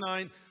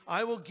 10:29,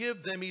 I will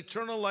give them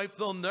eternal life.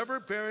 They'll never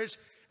perish,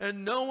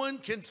 and no one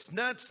can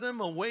snatch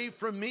them away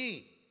from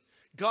me.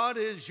 God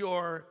is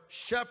your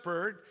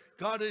shepherd.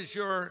 God is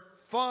your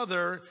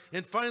father.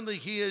 And finally,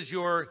 he is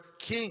your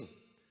king.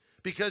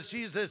 Because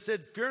Jesus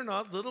said, fear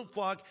not, little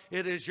flock.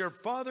 It is your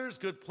Father's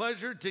good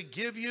pleasure to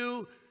give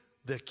you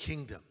the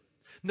kingdom.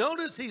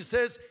 Notice he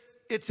says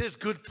it's his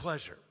good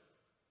pleasure.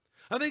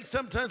 I think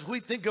sometimes we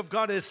think of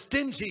God as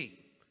stingy.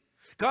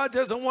 God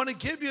doesn't want to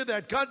give you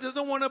that. God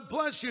doesn't want to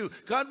bless you.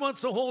 God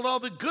wants to hold all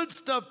the good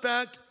stuff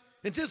back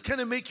and just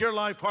kind of make your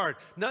life hard.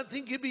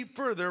 Nothing could be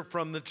further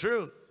from the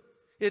truth.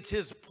 It's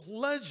his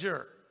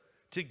pleasure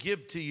to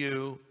give to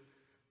you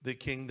the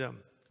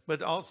kingdom.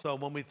 But also,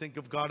 when we think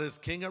of God as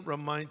king, it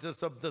reminds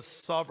us of the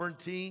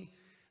sovereignty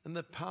and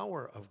the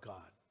power of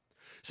God.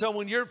 So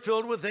when you're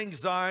filled with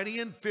anxiety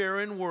and fear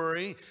and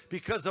worry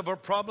because of a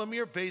problem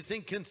you're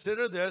facing,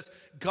 consider this: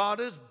 God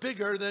is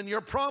bigger than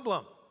your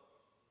problem.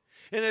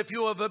 And if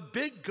you have a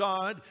big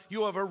God,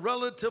 you have a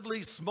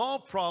relatively small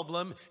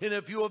problem. And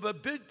if you have a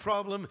big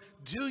problem,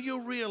 do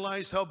you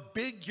realize how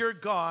big your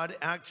God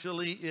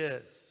actually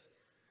is?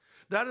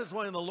 That is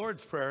why in the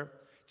Lord's Prayer,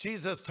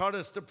 Jesus taught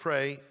us to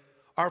pray,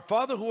 our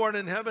Father who art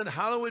in heaven,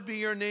 hallowed be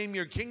your name.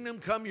 Your kingdom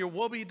come, your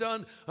will be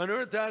done on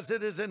earth as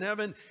it is in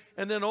heaven.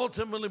 And then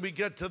ultimately we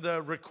get to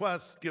the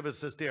request, give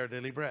us this day our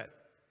daily bread.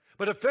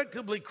 But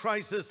effectively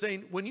Christ is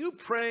saying, when you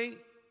pray,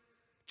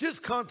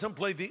 just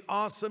contemplate the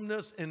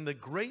awesomeness and the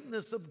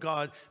greatness of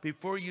God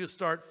before you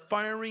start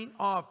firing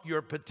off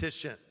your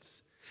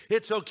petitions.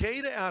 It's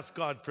okay to ask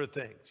God for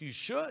things. You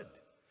should.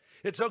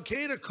 It's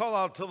okay to call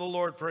out to the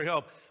Lord for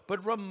help.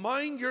 But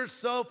remind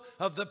yourself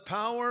of the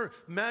power,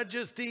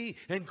 majesty,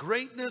 and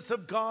greatness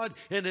of God,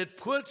 and it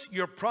puts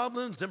your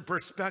problems in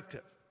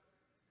perspective.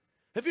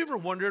 Have you ever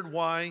wondered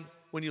why,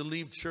 when you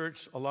leave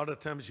church, a lot of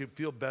times you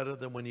feel better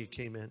than when you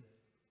came in?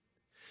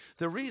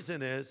 The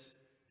reason is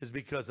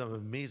because of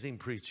amazing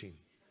preaching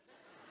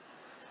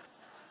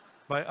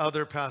by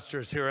other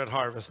pastors here at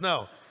Harvest.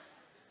 No,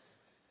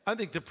 I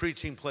think the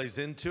preaching plays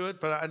into it,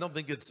 but I don't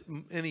think it's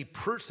any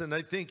person.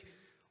 I think,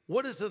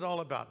 what is it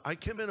all about? I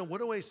come in and what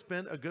do I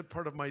spend a good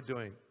part of my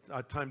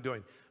time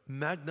doing?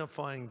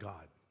 Magnifying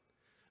God.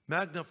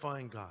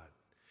 Magnifying God.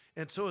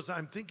 And so as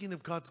I'm thinking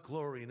of God's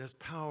glory and his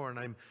power, and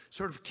I'm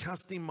sort of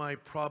casting my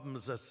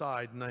problems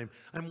aside, and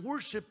I'm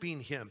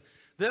worshiping him,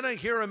 then I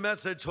hear a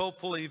message,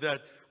 hopefully,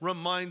 that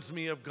reminds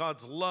me of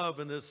God's love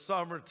and his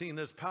sovereignty and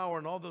his power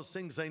and all those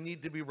things I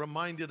need to be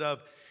reminded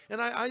of.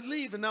 And I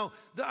leave, and now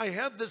I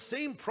have the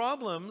same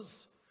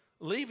problems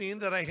leaving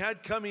that I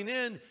had coming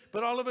in,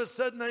 but all of a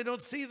sudden I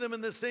don't see them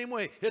in the same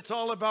way. It's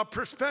all about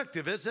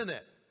perspective, isn't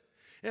it?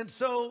 And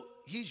so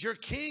he's your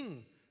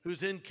king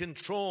who's in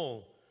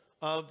control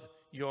of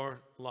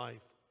your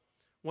life.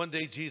 One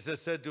day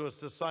Jesus said to his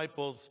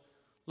disciples,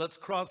 let's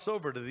cross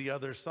over to the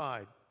other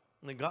side.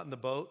 And they got in the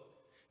boat,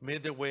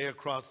 made their way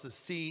across the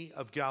Sea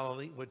of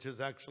Galilee, which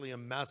is actually a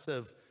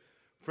massive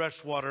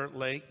freshwater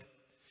lake.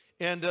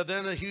 And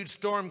then a huge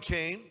storm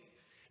came.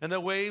 and the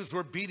waves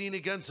were beating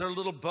against their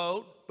little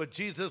boat, but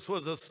Jesus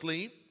was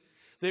asleep.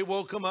 They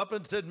woke him up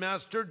and said,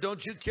 Master,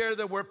 don't you care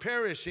that we're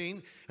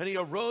perishing? And he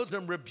arose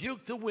and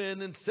rebuked the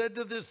wind and said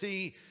to the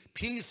sea,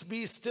 Peace,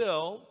 be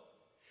still.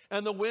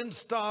 And the wind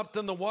stopped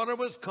and the water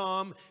was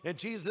calm. And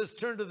Jesus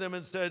turned to them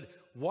and said,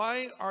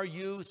 Why are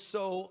you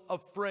so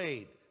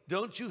afraid?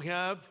 Don't you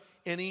have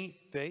any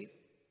faith?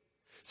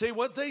 See,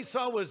 what they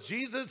saw was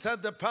Jesus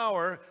had the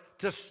power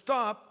to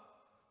stop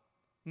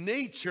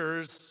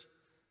nature's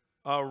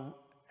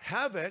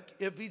havoc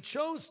if he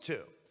chose to.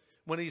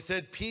 When he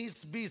said,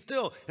 Peace, be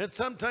still. And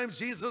sometimes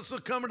Jesus will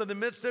come into the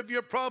midst of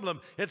your problem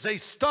and say,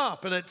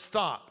 Stop, and it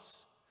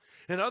stops.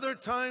 And other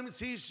times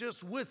he's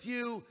just with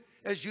you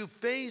as you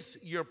face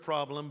your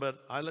problem.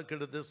 But I look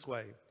at it this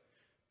way.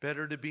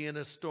 Better to be in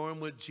a storm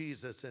with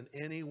Jesus than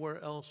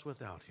anywhere else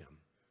without him.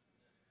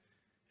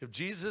 If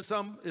Jesus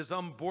is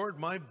on board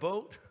my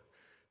boat,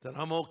 then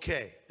I'm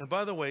okay. And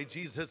by the way,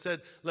 Jesus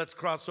said, let's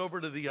cross over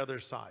to the other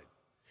side.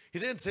 He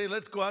didn't say,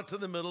 let's go out to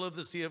the middle of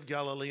the Sea of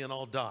Galilee and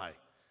I'll die.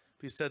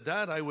 If he said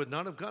that, I would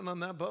not have gotten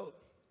on that boat.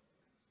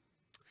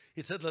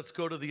 He said, let's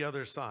go to the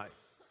other side.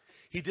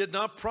 He did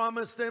not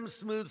promise them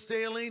smooth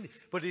sailing,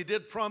 but he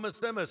did promise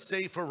them a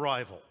safe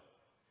arrival.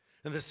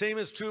 And the same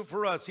is true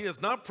for us. He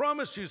has not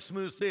promised you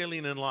smooth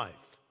sailing in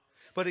life,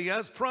 but he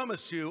has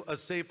promised you a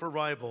safe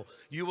arrival.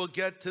 You will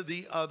get to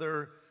the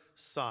other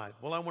side.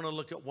 Well, I want to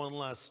look at one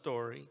last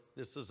story.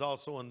 This is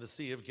also on the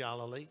Sea of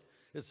Galilee.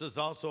 This is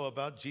also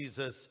about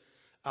Jesus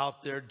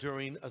out there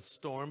during a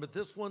storm, but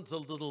this one's a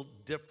little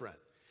different.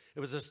 It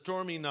was a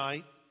stormy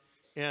night,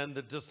 and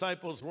the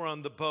disciples were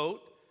on the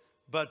boat,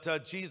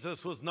 but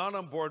Jesus was not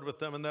on board with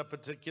them on that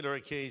particular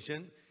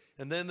occasion.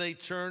 And then they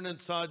turned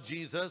and saw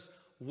Jesus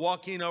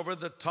walking over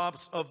the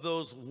tops of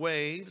those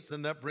waves,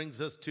 and that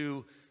brings us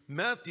to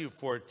Matthew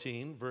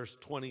 14, verse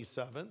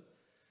 27.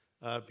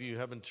 If you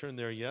haven't turned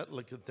there yet,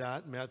 look at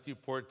that, Matthew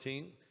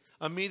 14.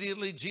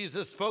 Immediately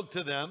Jesus spoke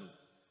to them,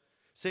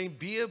 saying,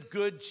 Be of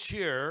good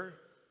cheer.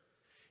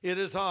 It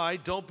is I,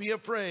 don't be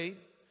afraid.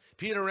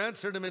 Peter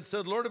answered him and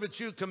said, Lord, if it's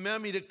you,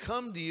 command me to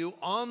come to you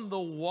on the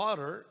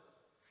water.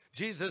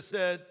 Jesus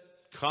said,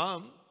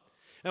 Come.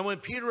 And when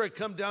Peter had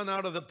come down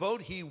out of the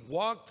boat, he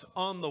walked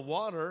on the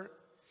water.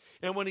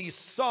 And when he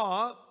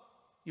saw,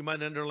 you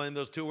might underline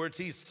those two words,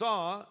 he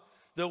saw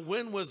the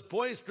wind was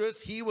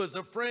boisterous, he was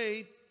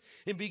afraid.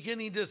 And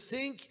beginning to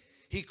sink,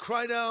 he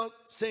cried out,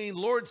 saying,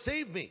 Lord,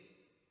 save me.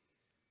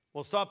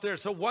 We'll stop there.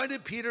 So why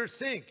did Peter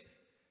sink?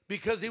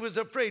 Because he was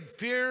afraid.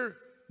 Fear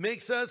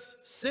makes us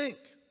sink.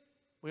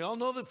 We all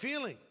know the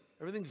feeling.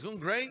 Everything's going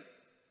great.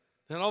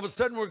 Then all of a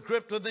sudden we're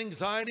gripped with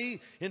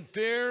anxiety and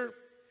fear,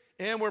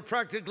 and we're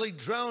practically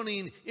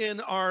drowning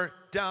in our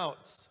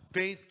doubts.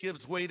 Faith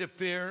gives way to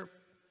fear,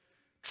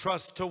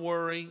 trust to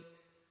worry,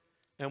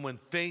 and when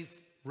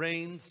faith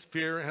reigns,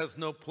 fear has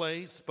no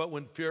place. But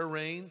when fear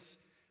reigns,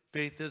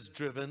 faith is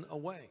driven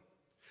away.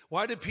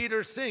 Why did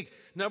Peter sink?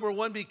 Number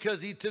one,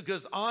 because he took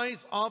his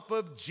eyes off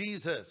of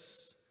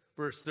Jesus.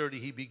 Verse 30,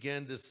 he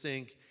began to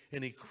sink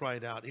and he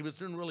cried out. He was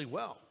doing really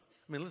well.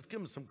 I mean, let's give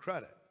him some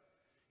credit.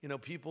 You know,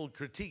 people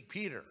critique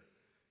Peter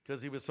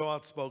because he was so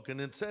outspoken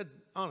and said,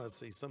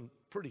 honestly, some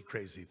pretty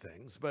crazy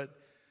things. But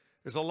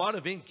there's a lot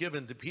of ink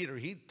given to Peter.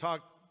 He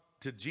talked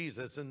to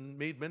Jesus and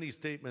made many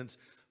statements,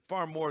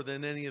 far more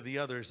than any of the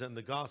others in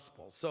the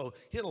gospel. So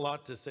he had a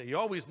lot to say. You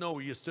always know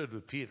where you stood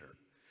with Peter.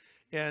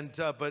 And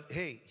but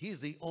hey,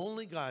 he's the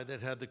only guy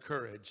that had the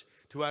courage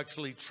to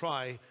actually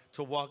try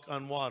to walk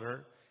on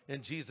water.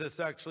 And Jesus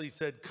actually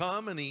said,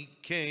 come, and he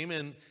came.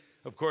 And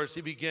of course,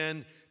 he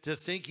began to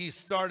sink. He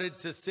started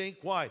to sink.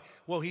 Why?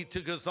 Well, he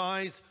took his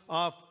eyes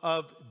off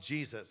of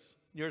Jesus.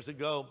 Years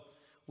ago,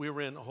 we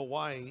were in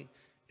Hawaii,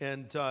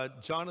 and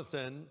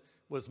Jonathan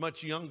was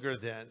much younger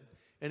then,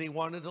 and he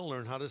wanted to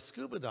learn how to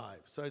scuba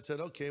dive. So I said,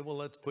 okay, well,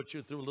 let's put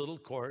you through a little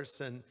course.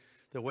 And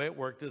the way it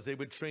worked is they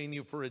would train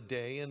you for a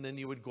day, and then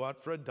you would go out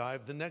for a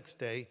dive the next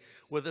day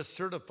with a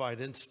certified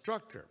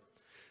instructor.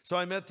 So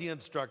I met the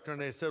instructor,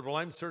 and I said, well,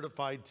 I'm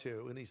certified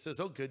too. And he says,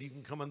 oh, good, you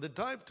can come on the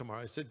dive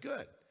tomorrow. I said,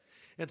 good.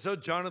 And so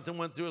Jonathan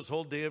went through his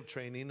whole day of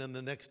training, and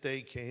the next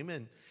day came,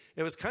 and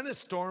it was kind of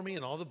stormy,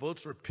 and all the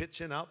boats were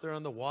pitching out there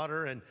on the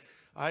water, and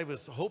I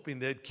was hoping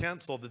they'd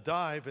cancel the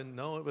dive, and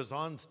no, it was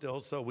on still,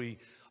 so we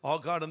all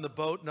got in the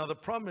boat. Now, the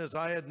problem is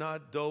I had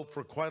not dove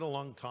for quite a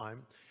long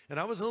time, and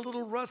I was a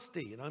little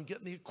rusty, and I'm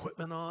getting the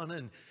equipment on,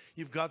 and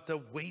you've got the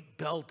weight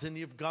belt, and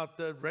you've got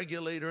the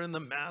regulator, and the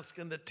mask,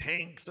 and the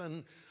tanks,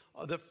 and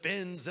the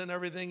fins and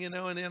everything, you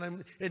know,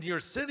 and you're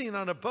sitting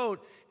on a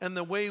boat, and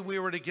the way we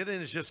were to get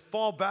in is just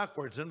fall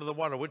backwards into the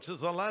water, which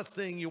is the last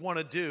thing you want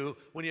to do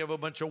when you have a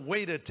bunch of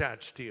weight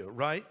attached to you,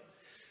 right?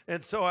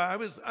 And so I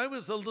was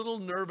a little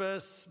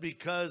nervous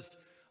because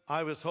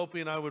I was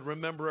hoping I would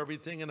remember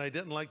everything, and I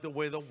didn't like the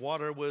way the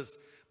water was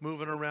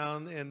moving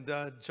around, and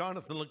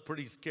Jonathan looked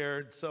pretty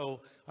scared, so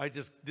I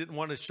just didn't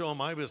want to show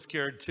him I was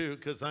scared too,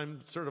 because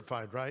I'm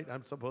certified, right?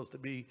 I'm supposed to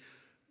be,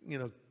 you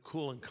know,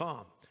 cool and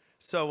calm.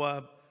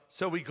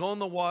 So we go in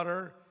the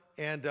water,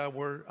 and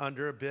we're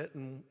under a bit,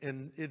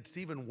 and it's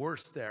even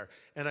worse there.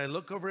 And I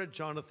look over at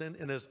Jonathan,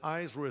 and his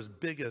eyes were as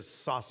big as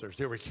saucers.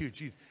 They were huge.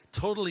 He's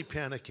totally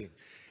panicking.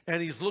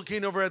 And he's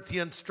looking over at the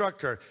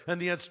instructor,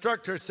 and the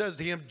instructor says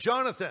to him,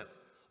 Jonathan,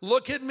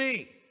 look at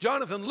me.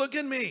 Jonathan, look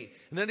at me.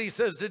 And then he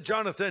says to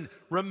Jonathan,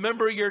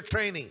 remember your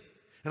training.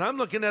 And I'm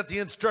looking at the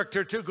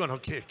instructor too, going,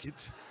 okay,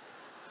 kids.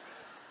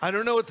 I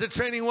don't know what the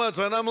training was,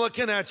 but I'm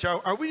looking at you.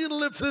 Are we going to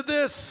live through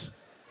this?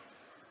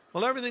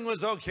 Well, everything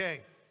was okay.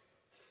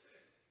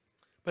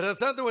 But I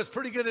thought that was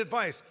pretty good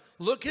advice.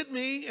 Look at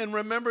me and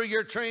remember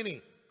your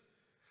training.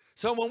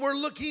 So when we're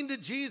looking to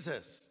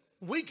Jesus,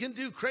 we can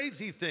do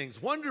crazy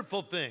things,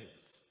 wonderful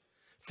things,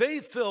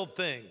 faith-filled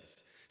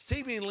things,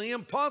 seemingly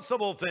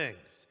impossible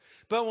things.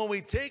 But when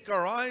we take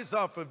our eyes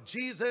off of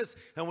Jesus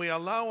and we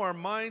allow our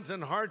minds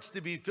and hearts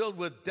to be filled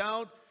with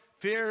doubt,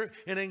 fear,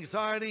 and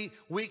anxiety,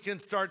 we can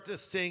start to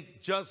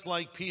sink just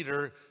like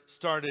Peter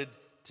started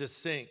to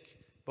sink.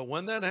 But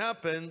when that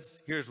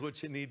happens, here's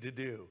what you need to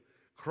do.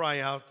 Cry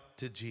out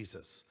to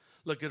Jesus.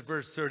 Look at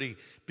verse 30.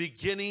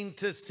 Beginning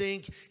to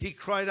sink, he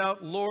cried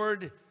out,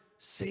 Lord,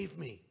 save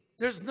me.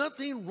 There's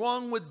nothing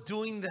wrong with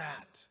doing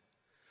that.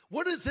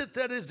 What is it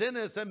that is in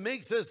us that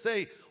makes us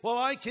say, well,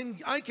 I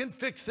can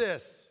fix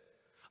this.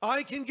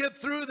 I can get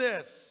through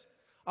this.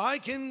 I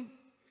can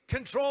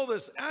control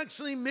this.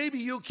 Actually, maybe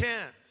you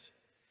can't.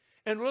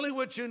 And really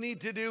what you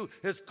need to do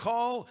is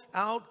call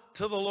out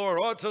to the Lord.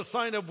 Oh, it's a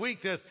sign of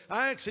weakness.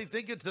 I actually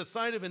think it's a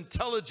sign of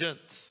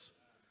intelligence.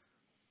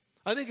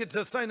 I think it's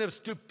a sign of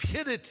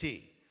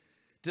stupidity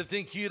to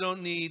think you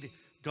don't need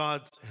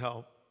God's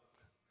help.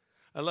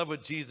 I love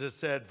what Jesus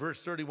said,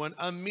 verse 31.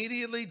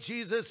 Immediately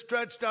Jesus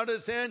stretched out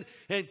his hand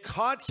and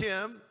caught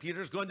him.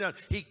 Peter's going down.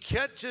 He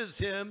catches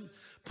him,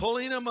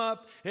 pulling him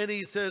up, and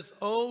he says,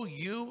 oh,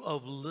 you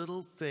of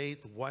little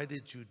faith, why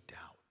did you doubt?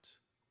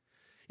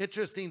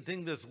 Interesting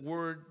thing, these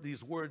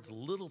words,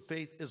 little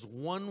faith, is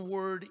one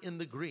word in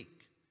the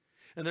Greek.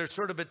 And there's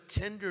sort of a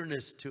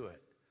tenderness to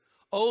it.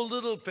 Oh,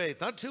 little faith.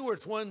 Not two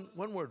words, one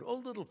word. Oh,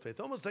 little faith.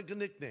 Almost like a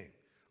nickname.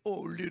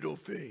 Oh, little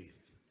faith.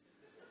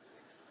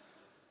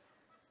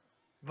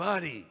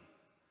 Buddy,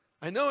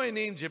 I know I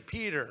named you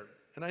Peter,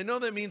 and I know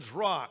that means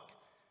rock,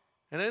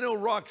 and I know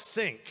rocks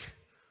sink.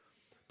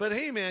 But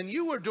hey, man,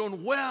 you were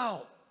doing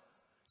well.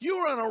 You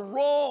were on a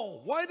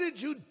roll. Why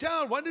did you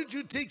doubt? Why did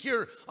you take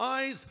your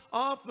eyes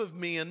off of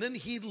me? And then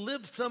he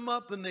lifts them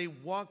up, and they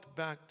walk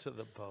back to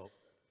the boat.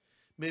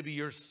 Maybe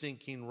you're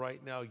sinking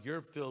right now.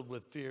 You're filled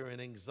with fear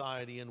and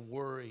anxiety and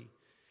worry,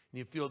 and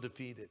you feel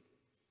defeated.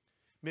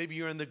 Maybe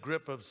you're in the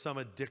grip of some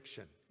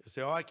addiction. You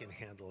say, oh, I can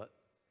handle it.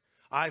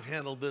 I've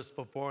handled this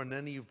before, and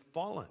then you've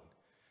fallen.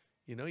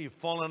 You know, you've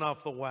fallen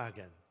off the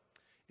wagon,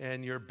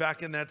 and you're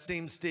back in that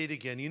same state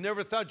again. You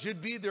never thought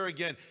you'd be there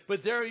again,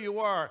 but there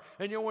you are,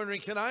 and you're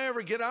wondering, can I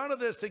ever get out of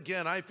this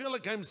again? I feel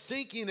like I'm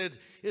sinking.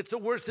 It's the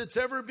worst it's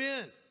ever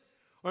been.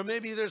 Or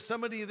maybe there's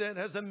somebody that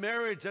has a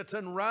marriage that's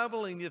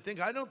unraveling. You think,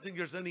 I don't think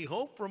there's any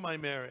hope for my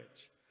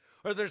marriage.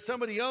 Or there's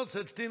somebody else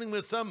that's dealing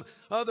with some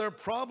other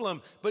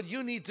problem, but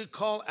you need to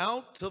call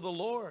out to the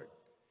Lord.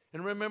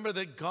 And remember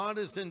that God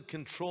is in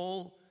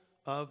control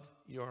of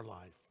your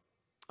life.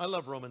 I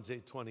love Romans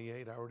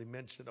 8:28. I already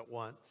mentioned it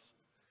once,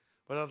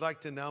 but I'd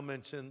like to now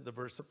mention the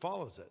verse that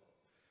follows it,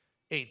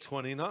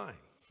 8:29.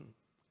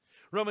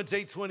 Romans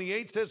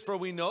 8:28 says, for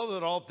we know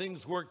that all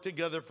things work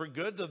together for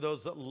good to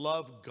those that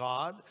love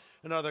God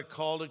and are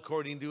called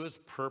according to his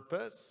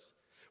purpose.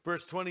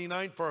 Verse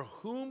 29, for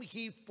whom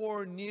he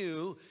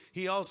foreknew,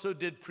 he also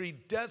did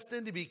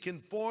predestine to be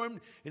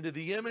conformed into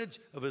the image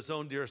of his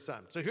own dear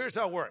son. So here's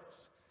how it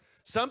works.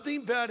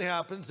 Something bad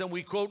happens, and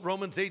we quote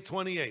Romans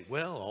 8:28.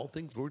 Well, all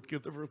things work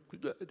together for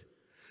good.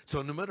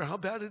 So no matter how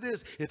bad it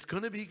is, it's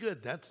going to be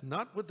good. That's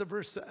not what the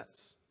verse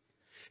says.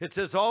 It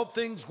says all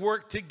things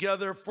work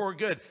together for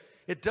good.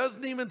 It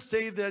doesn't even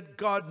say that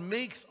God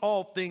makes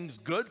all things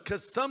good,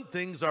 because some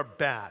things are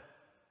bad.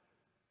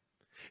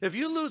 If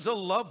you lose a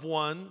loved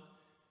one,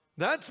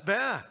 that's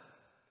bad.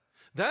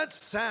 That's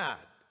sad.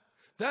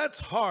 That's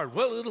hard.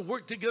 Well, it'll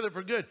work together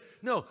for good.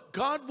 No,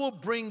 God will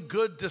bring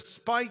good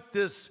despite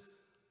this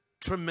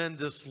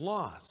tremendous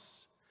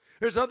loss.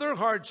 There's other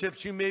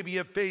hardships you maybe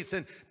have faced,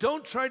 and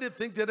don't try to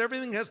think that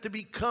everything has to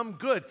become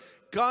good.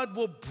 God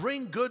will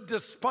bring good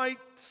despite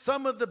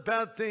some of the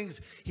bad things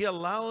he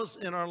allows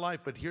in our life.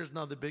 But here's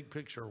now the big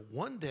picture.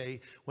 One day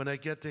when I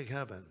get to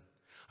heaven,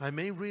 I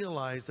may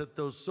realize that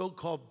those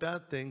so-called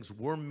bad things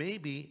were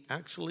maybe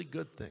actually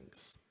good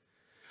things.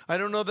 I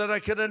don't know that I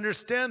could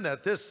understand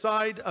that this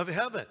side of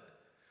heaven.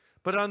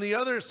 But on the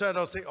other side,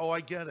 I'll say, oh,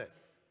 I get it.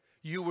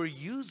 You were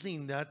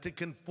using that to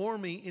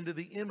conform me into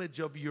the image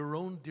of your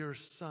own dear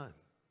son.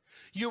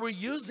 You were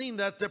using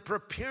that to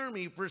prepare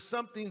me for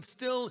something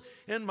still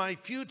in my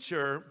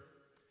future.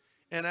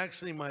 And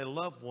actually my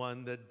loved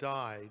one that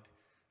died,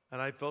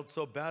 and I felt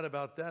so bad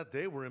about that.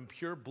 They were in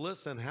pure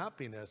bliss and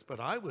happiness, but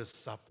I was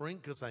suffering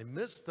because I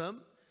missed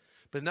them.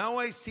 But now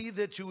I see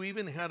that you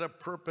even had a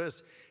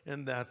purpose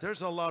in that.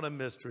 There's a lot of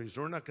mysteries.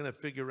 We're not going to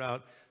figure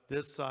out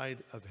this side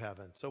of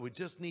heaven. So we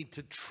just need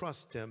to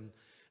trust him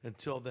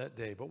until that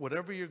day. But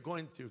whatever you're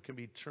going through can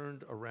be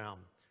turned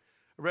around.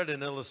 I read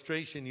an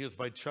illustration used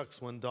by Chuck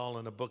Swindoll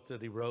in a book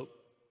that he wrote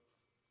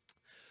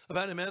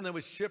about a man that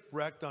was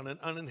shipwrecked on an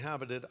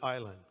uninhabited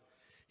island.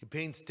 He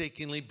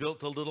painstakingly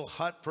built a little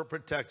hut for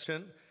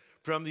protection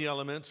from the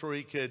elements where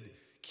he could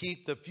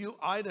keep the few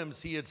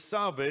items he had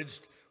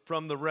salvaged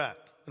from the wreck.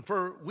 And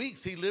for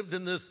weeks he lived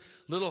in this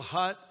little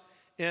hut,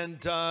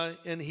 and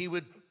he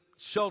would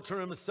shelter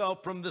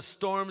himself from the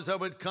storms that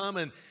would come,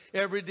 and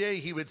every day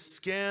he would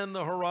scan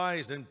the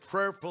horizon,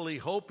 prayerfully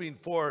hoping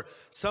for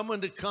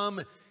someone to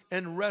come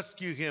and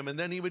rescue him. And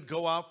then he would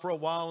go out for a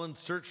while and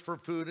search for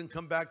food and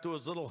come back to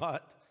his little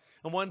hut.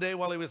 And one day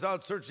while he was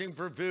out searching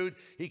for food,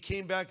 he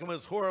came back and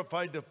was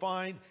horrified to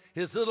find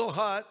his little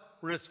hut,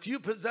 where his few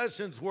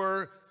possessions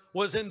were,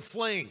 was in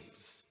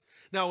flames.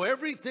 Now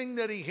everything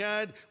that he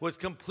had was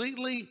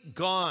completely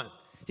gone.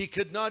 He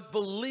could not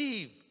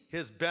believe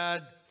his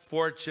bad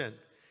fortune.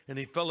 And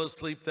he fell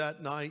asleep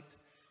that night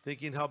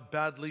thinking how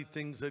badly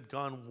things had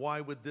gone. Why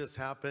would this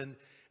happen?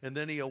 And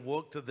then he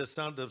awoke to the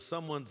sound of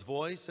someone's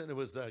voice, and it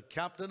was the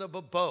captain of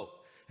a boat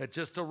had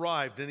just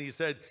arrived. And he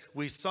said,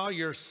 "We saw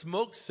your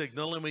smoke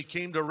signal and we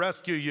came to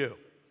rescue you."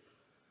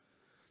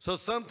 So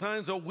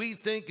sometimes what we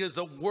think is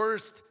the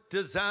worst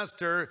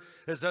disaster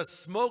is a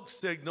smoke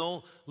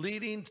signal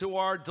leading to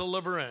our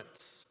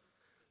deliverance.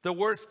 The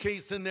worst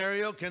case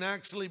scenario can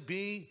actually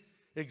be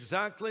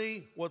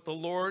exactly what the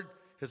Lord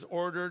has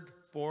ordered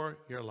for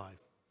your life.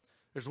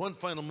 There's one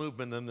final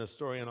movement in this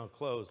story, and I'll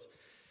close.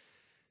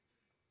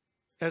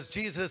 As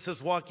Jesus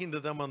is walking to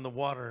them on the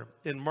water,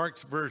 in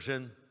Mark's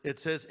version, it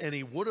says, and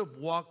he would have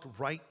walked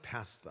right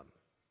past them.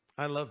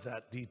 I love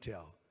that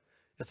detail.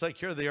 It's like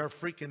here they are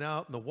freaking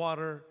out in the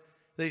water.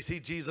 They see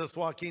Jesus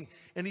walking,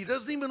 and he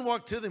doesn't even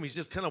walk to them. He's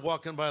just kind of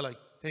walking by like,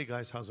 "Hey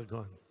guys, how's it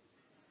going?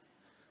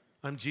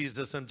 I'm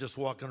Jesus. I'm just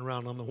walking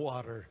around on the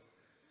water."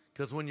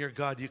 Because when you're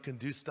God, you can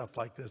do stuff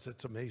like this.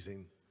 It's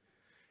amazing.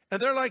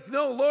 And they're like,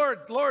 "No,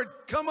 Lord,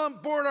 come on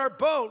board our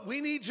boat.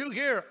 We need you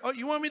here." "Oh,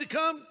 you want me to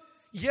come?"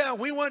 "Yeah,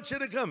 we want you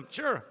to come."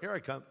 "Sure, here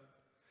I come."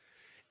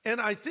 And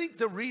I think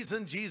the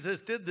reason Jesus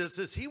did this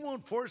is he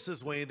won't force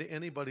his way into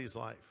anybody's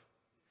life.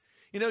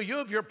 You know, you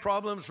have your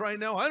problems right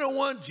now. "I don't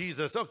want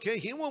Jesus." Okay,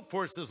 he won't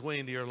force his way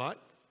into your life.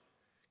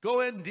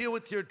 Go ahead and deal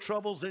with your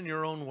troubles in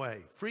your own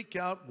way. Freak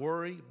out,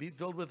 worry, be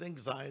filled with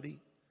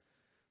anxiety.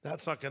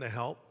 That's not going to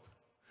help.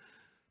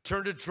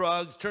 Turn to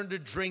drugs, turn to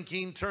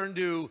drinking, turn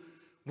to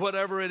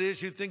whatever it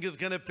is you think is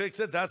going to fix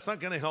it. That's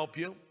not going to help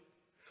you.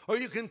 Or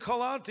you can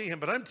call out to him.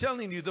 But I'm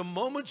telling you, the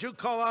moment you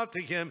call out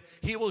to him,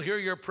 he will hear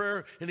your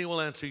prayer and he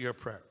will answer your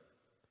prayer.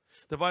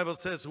 The Bible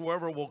says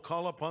whoever will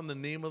call upon the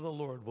name of the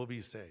Lord will be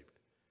saved.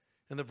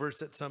 And the verse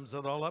that sums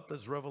it all up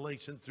is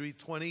Revelation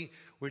 3:20,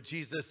 where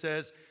Jesus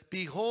says,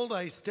 "Behold,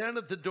 I stand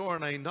at the door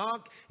and I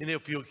knock, and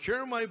if you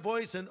hear my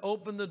voice and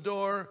open the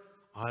door,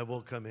 I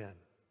will come in."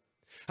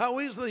 How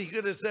easily he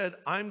could have said,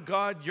 "I'm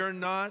God, you're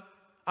not.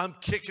 I'm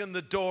kicking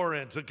the door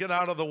in, so get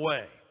out of the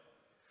way."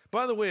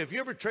 By the way, have you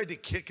ever tried to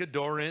kick a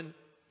door in?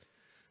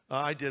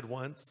 I did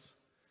once.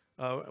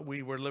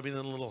 We were living in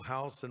a little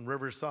house in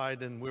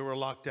Riverside, and we were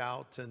locked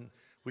out, and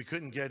we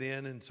couldn't get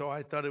in. And so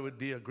I thought it would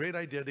be a great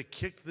idea to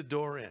kick the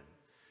door in.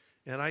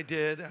 And I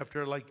did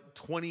after like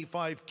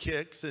 25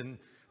 kicks and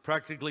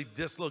practically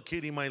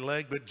dislocating my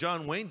leg. But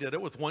John Wayne did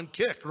it with one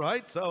kick,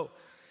 right? So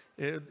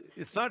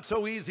it's not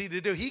so easy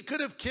to do. He could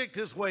have kicked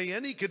his way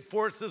in. He could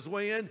force his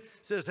way in.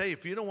 Says, "Hey,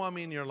 if you don't want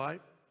me in your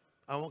life,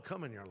 I won't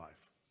come in your life.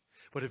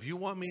 But if you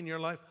want me in your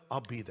life,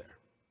 I'll be there.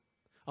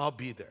 I'll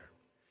be there,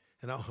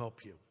 and I'll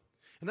help you."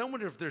 And I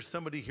wonder if there's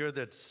somebody here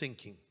that's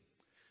sinking.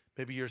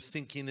 Maybe you're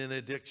sinking in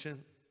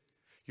addiction.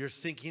 You're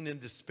sinking in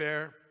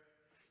despair.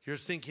 You're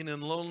sinking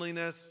in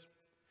loneliness.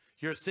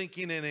 You're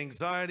sinking in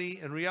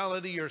anxiety. In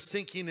reality, you're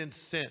sinking in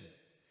sin.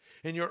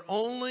 And your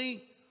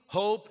only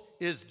hope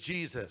is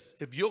Jesus.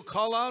 If you'll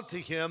call out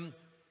to him,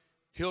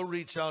 he'll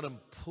reach out and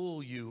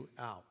pull you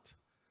out.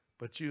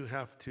 But you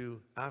have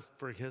to ask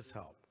for his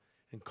help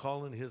and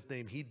call in his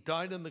name. He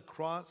died on the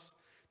cross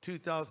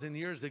 2,000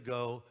 years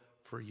ago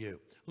for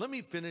you. Let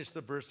me finish the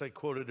verse I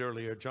quoted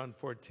earlier, John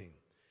 14,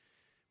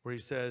 where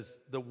he says,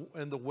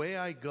 "And the way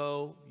I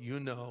go, you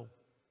know,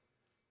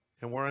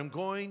 and where I'm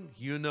going,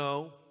 you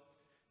know."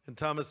 And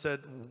Thomas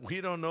said,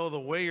 "We don't know the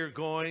way you're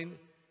going,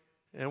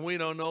 and we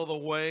don't know the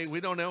way.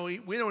 We don't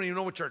even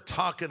know what you're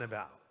talking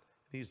about."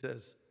 And he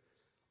says,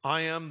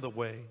 "I am the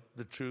way,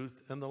 the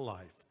truth, and the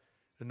life,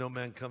 and no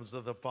man comes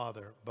to the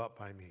Father but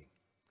by me."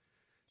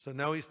 So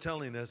now he's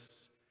telling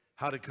us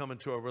how to come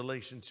into a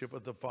relationship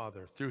with the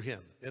Father through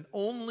him, and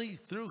only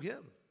through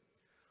him.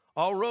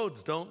 All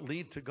roads don't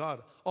lead to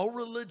God. All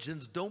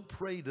religions don't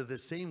pray to the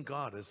same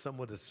God as some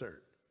would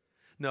assert.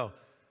 No,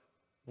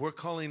 we're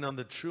calling on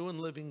the true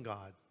and living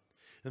God.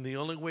 And the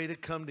only way to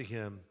come to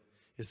him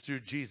is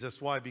through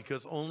Jesus. Why?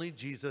 Because only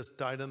Jesus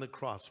died on the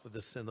cross for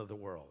the sin of the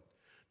world.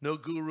 No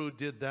guru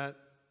did that.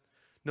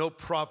 No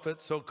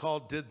prophet,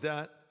 so-called, did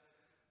that.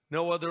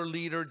 No other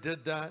leader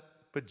did that.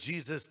 But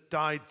Jesus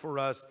died for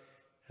us,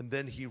 and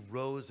then he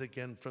rose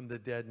again from the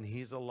dead, and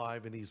he's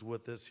alive, and he's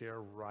with us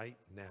here right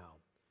now.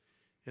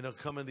 and he'll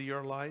come into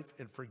your life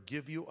and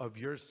forgive you of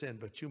your sin,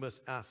 but you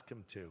must ask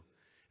him to.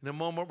 In a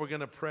moment, we're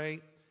going to pray,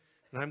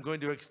 and I'm going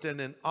to extend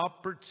an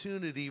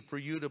opportunity for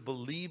you to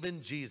believe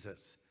in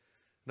Jesus,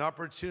 an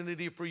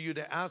opportunity for you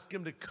to ask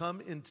him to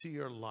come into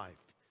your life.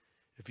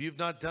 If you've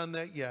not done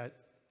that yet,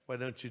 why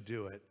don't you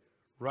do it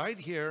right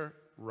here,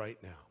 right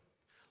now?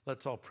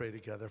 Let's all pray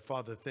together.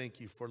 Father, thank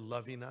you for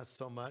loving us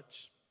so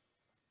much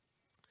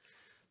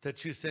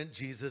that you sent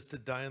Jesus to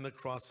die on the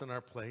cross in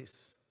our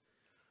place.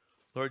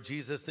 Lord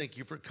Jesus, thank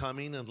you for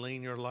coming and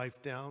laying your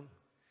life down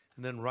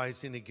and then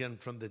rising again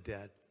from the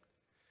dead.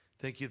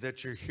 Thank you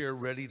that you're here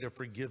ready to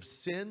forgive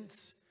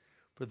sins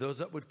for those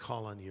that would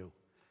call on you.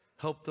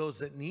 Help those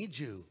that need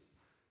you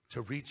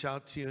to reach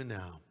out to you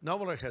now. Now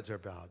while our heads are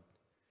bowed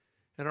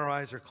and our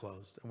eyes are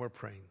closed and we're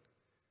praying,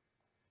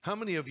 how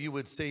many of you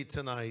would say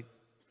tonight,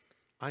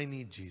 I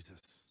need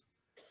Jesus.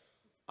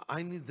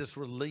 I need this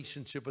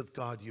relationship with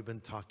God you've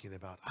been talking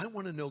about. I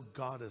want to know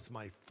God as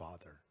my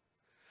Father.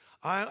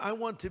 I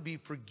want to be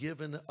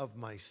forgiven of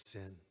my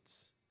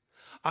sins.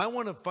 I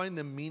want to find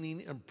the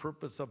meaning and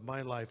purpose of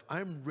my life.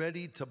 I'm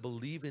ready to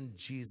believe in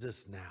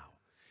Jesus now.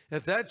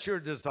 If that's your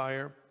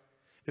desire,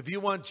 if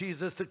you want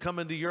Jesus to come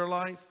into your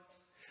life,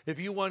 if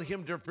you want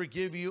him to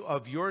forgive you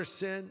of your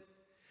sin,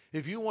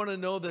 if you want to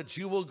know that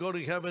you will go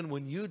to heaven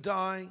when you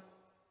die,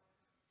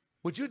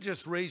 would you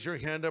just raise your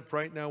hand up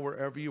right now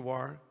wherever you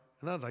are?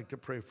 And I'd like to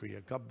pray for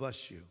you. God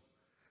bless you.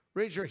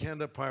 Raise your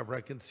hand up high where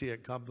I can see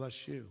it. God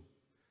bless you.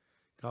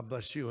 God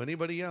bless you.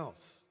 Anybody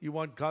else? You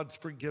want God's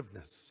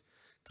forgiveness?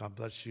 God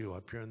bless you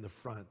up here in the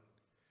front.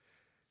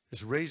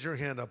 Just raise your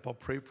hand up. I'll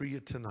pray for you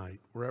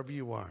tonight, wherever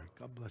you are.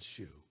 God bless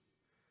you.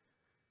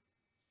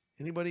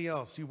 Anybody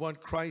else? You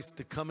want Christ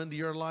to come into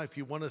your life.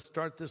 You want to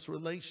start this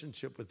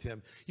relationship with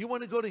him. You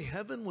want to go to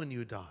heaven when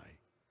you die.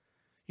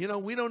 You know,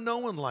 we don't know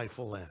when life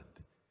will end.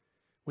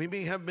 We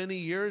may have many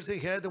years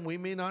ahead and we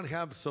may not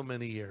have so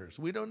many years.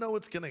 We don't know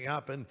what's going to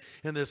happen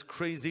in this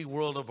crazy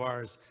world of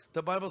ours.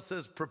 The Bible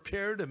says,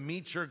 prepare to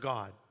meet your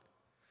God,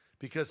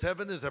 because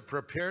heaven is a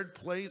prepared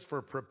place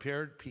for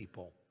prepared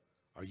people.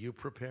 Are you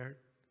prepared?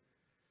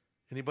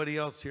 Anybody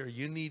else here?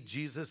 You need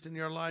Jesus in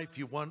your life.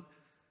 You want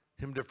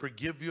him to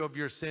forgive you of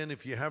your sin.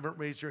 If you haven't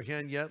raised your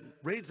hand yet,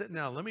 raise it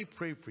now. Let me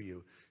pray for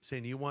you,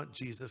 saying you want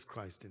Jesus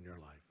Christ in your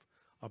life.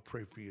 I'll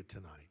pray for you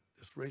tonight.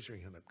 Just raise your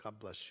hand up. God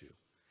bless you.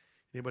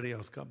 Anybody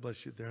else? God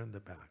bless you there in the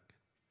back.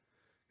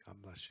 God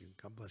bless you.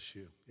 God bless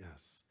you.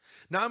 Yes.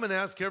 Now I'm going to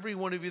ask every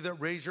one of you that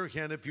raise your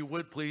hand, if you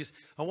would please,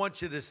 I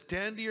want you to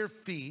stand to your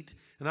feet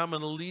and I'm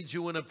going to lead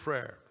you in a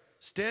prayer.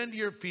 Stand to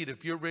your feet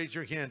if you raise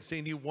your hand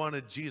saying you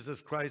wanted Jesus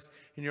Christ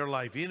in your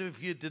life. Even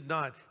if you did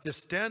not,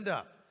 just stand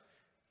up.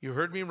 You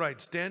heard me right.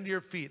 Stand to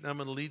your feet and I'm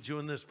going to lead you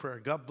in this prayer.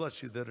 God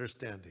bless you that are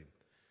standing.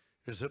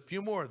 There's a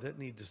few more that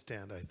need to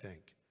stand, I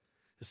think.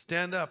 Just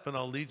stand up and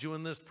I'll lead you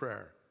in this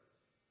prayer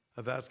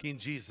of asking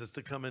Jesus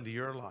to come into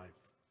your life.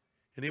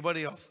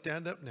 Anybody else?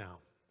 Stand up now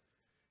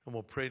and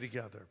we'll pray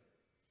together.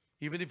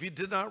 Even if you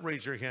did not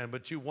raise your hand,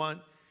 but you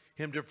want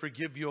him to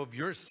forgive you of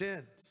your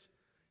sins,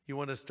 you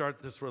want to start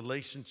this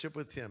relationship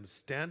with him,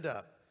 stand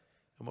up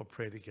and we'll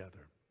pray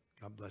together.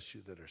 God bless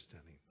you that are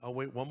standing. I'll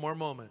wait one more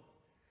moment.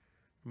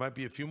 There might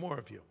be a few more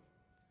of you.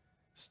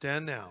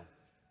 Stand now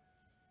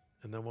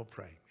and then we'll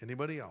pray.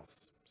 Anybody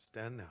else?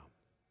 Stand now.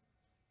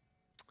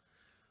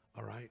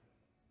 All right.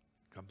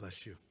 God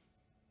bless you.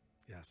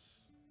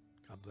 Yes.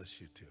 God bless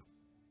you too.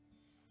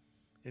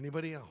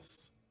 Anybody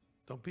else?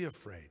 Don't be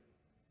afraid.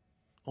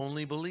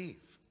 Only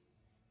believe.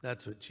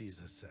 That's what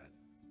Jesus said.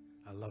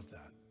 I love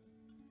that.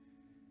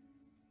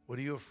 What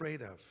are you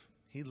afraid of?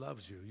 He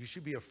loves you. You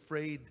should be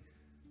afraid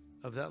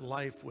of that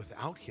life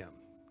without him,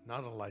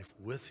 not a life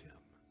with him.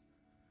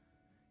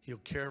 He'll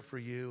care for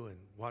you and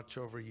watch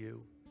over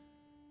you,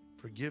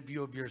 forgive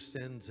you of your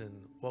sins,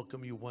 and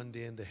welcome you one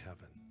day into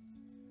heaven.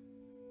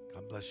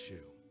 God bless you.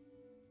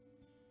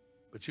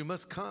 But you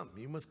must come.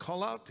 You must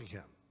call out to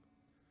him.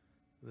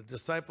 The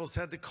disciples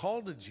had to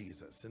call to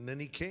Jesus, and then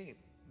he came.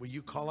 Will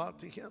you call out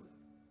to him?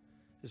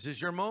 This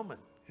is your moment.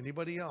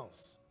 Anybody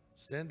else?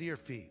 Stand to your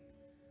feet.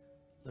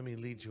 Let me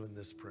lead you in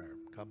this prayer.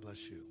 God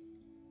bless you.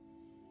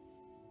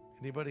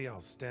 Anybody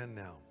else? Stand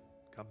now.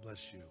 God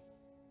bless you.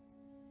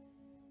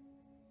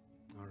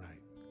 All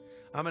right.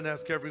 I'm going to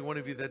ask every one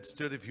of you that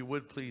stood, if you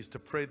would please, to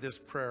pray this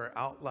prayer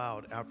out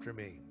loud after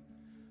me.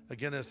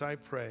 Again, as I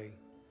pray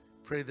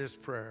this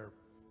prayer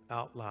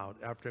out loud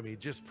after me.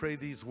 Just pray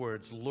these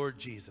words. Lord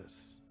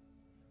Jesus,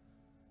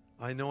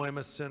 I know I'm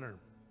a sinner,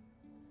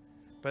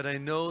 but I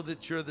know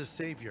that you're the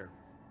Savior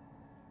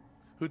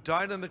who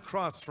died on the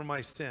cross for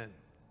my sin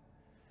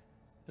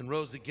and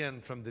rose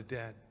again from the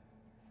dead.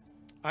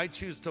 I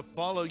choose to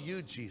follow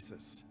you,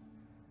 Jesus,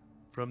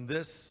 from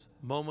this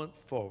moment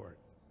forward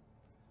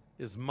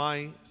as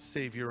my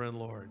Savior and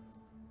Lord,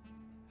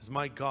 as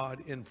my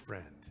God and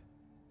friend.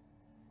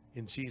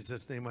 In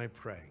Jesus' name I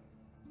pray.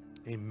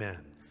 Amen.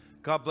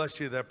 God bless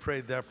you that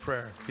prayed that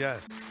prayer.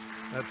 Yes,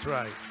 that's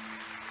right.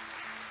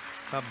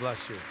 God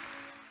bless you.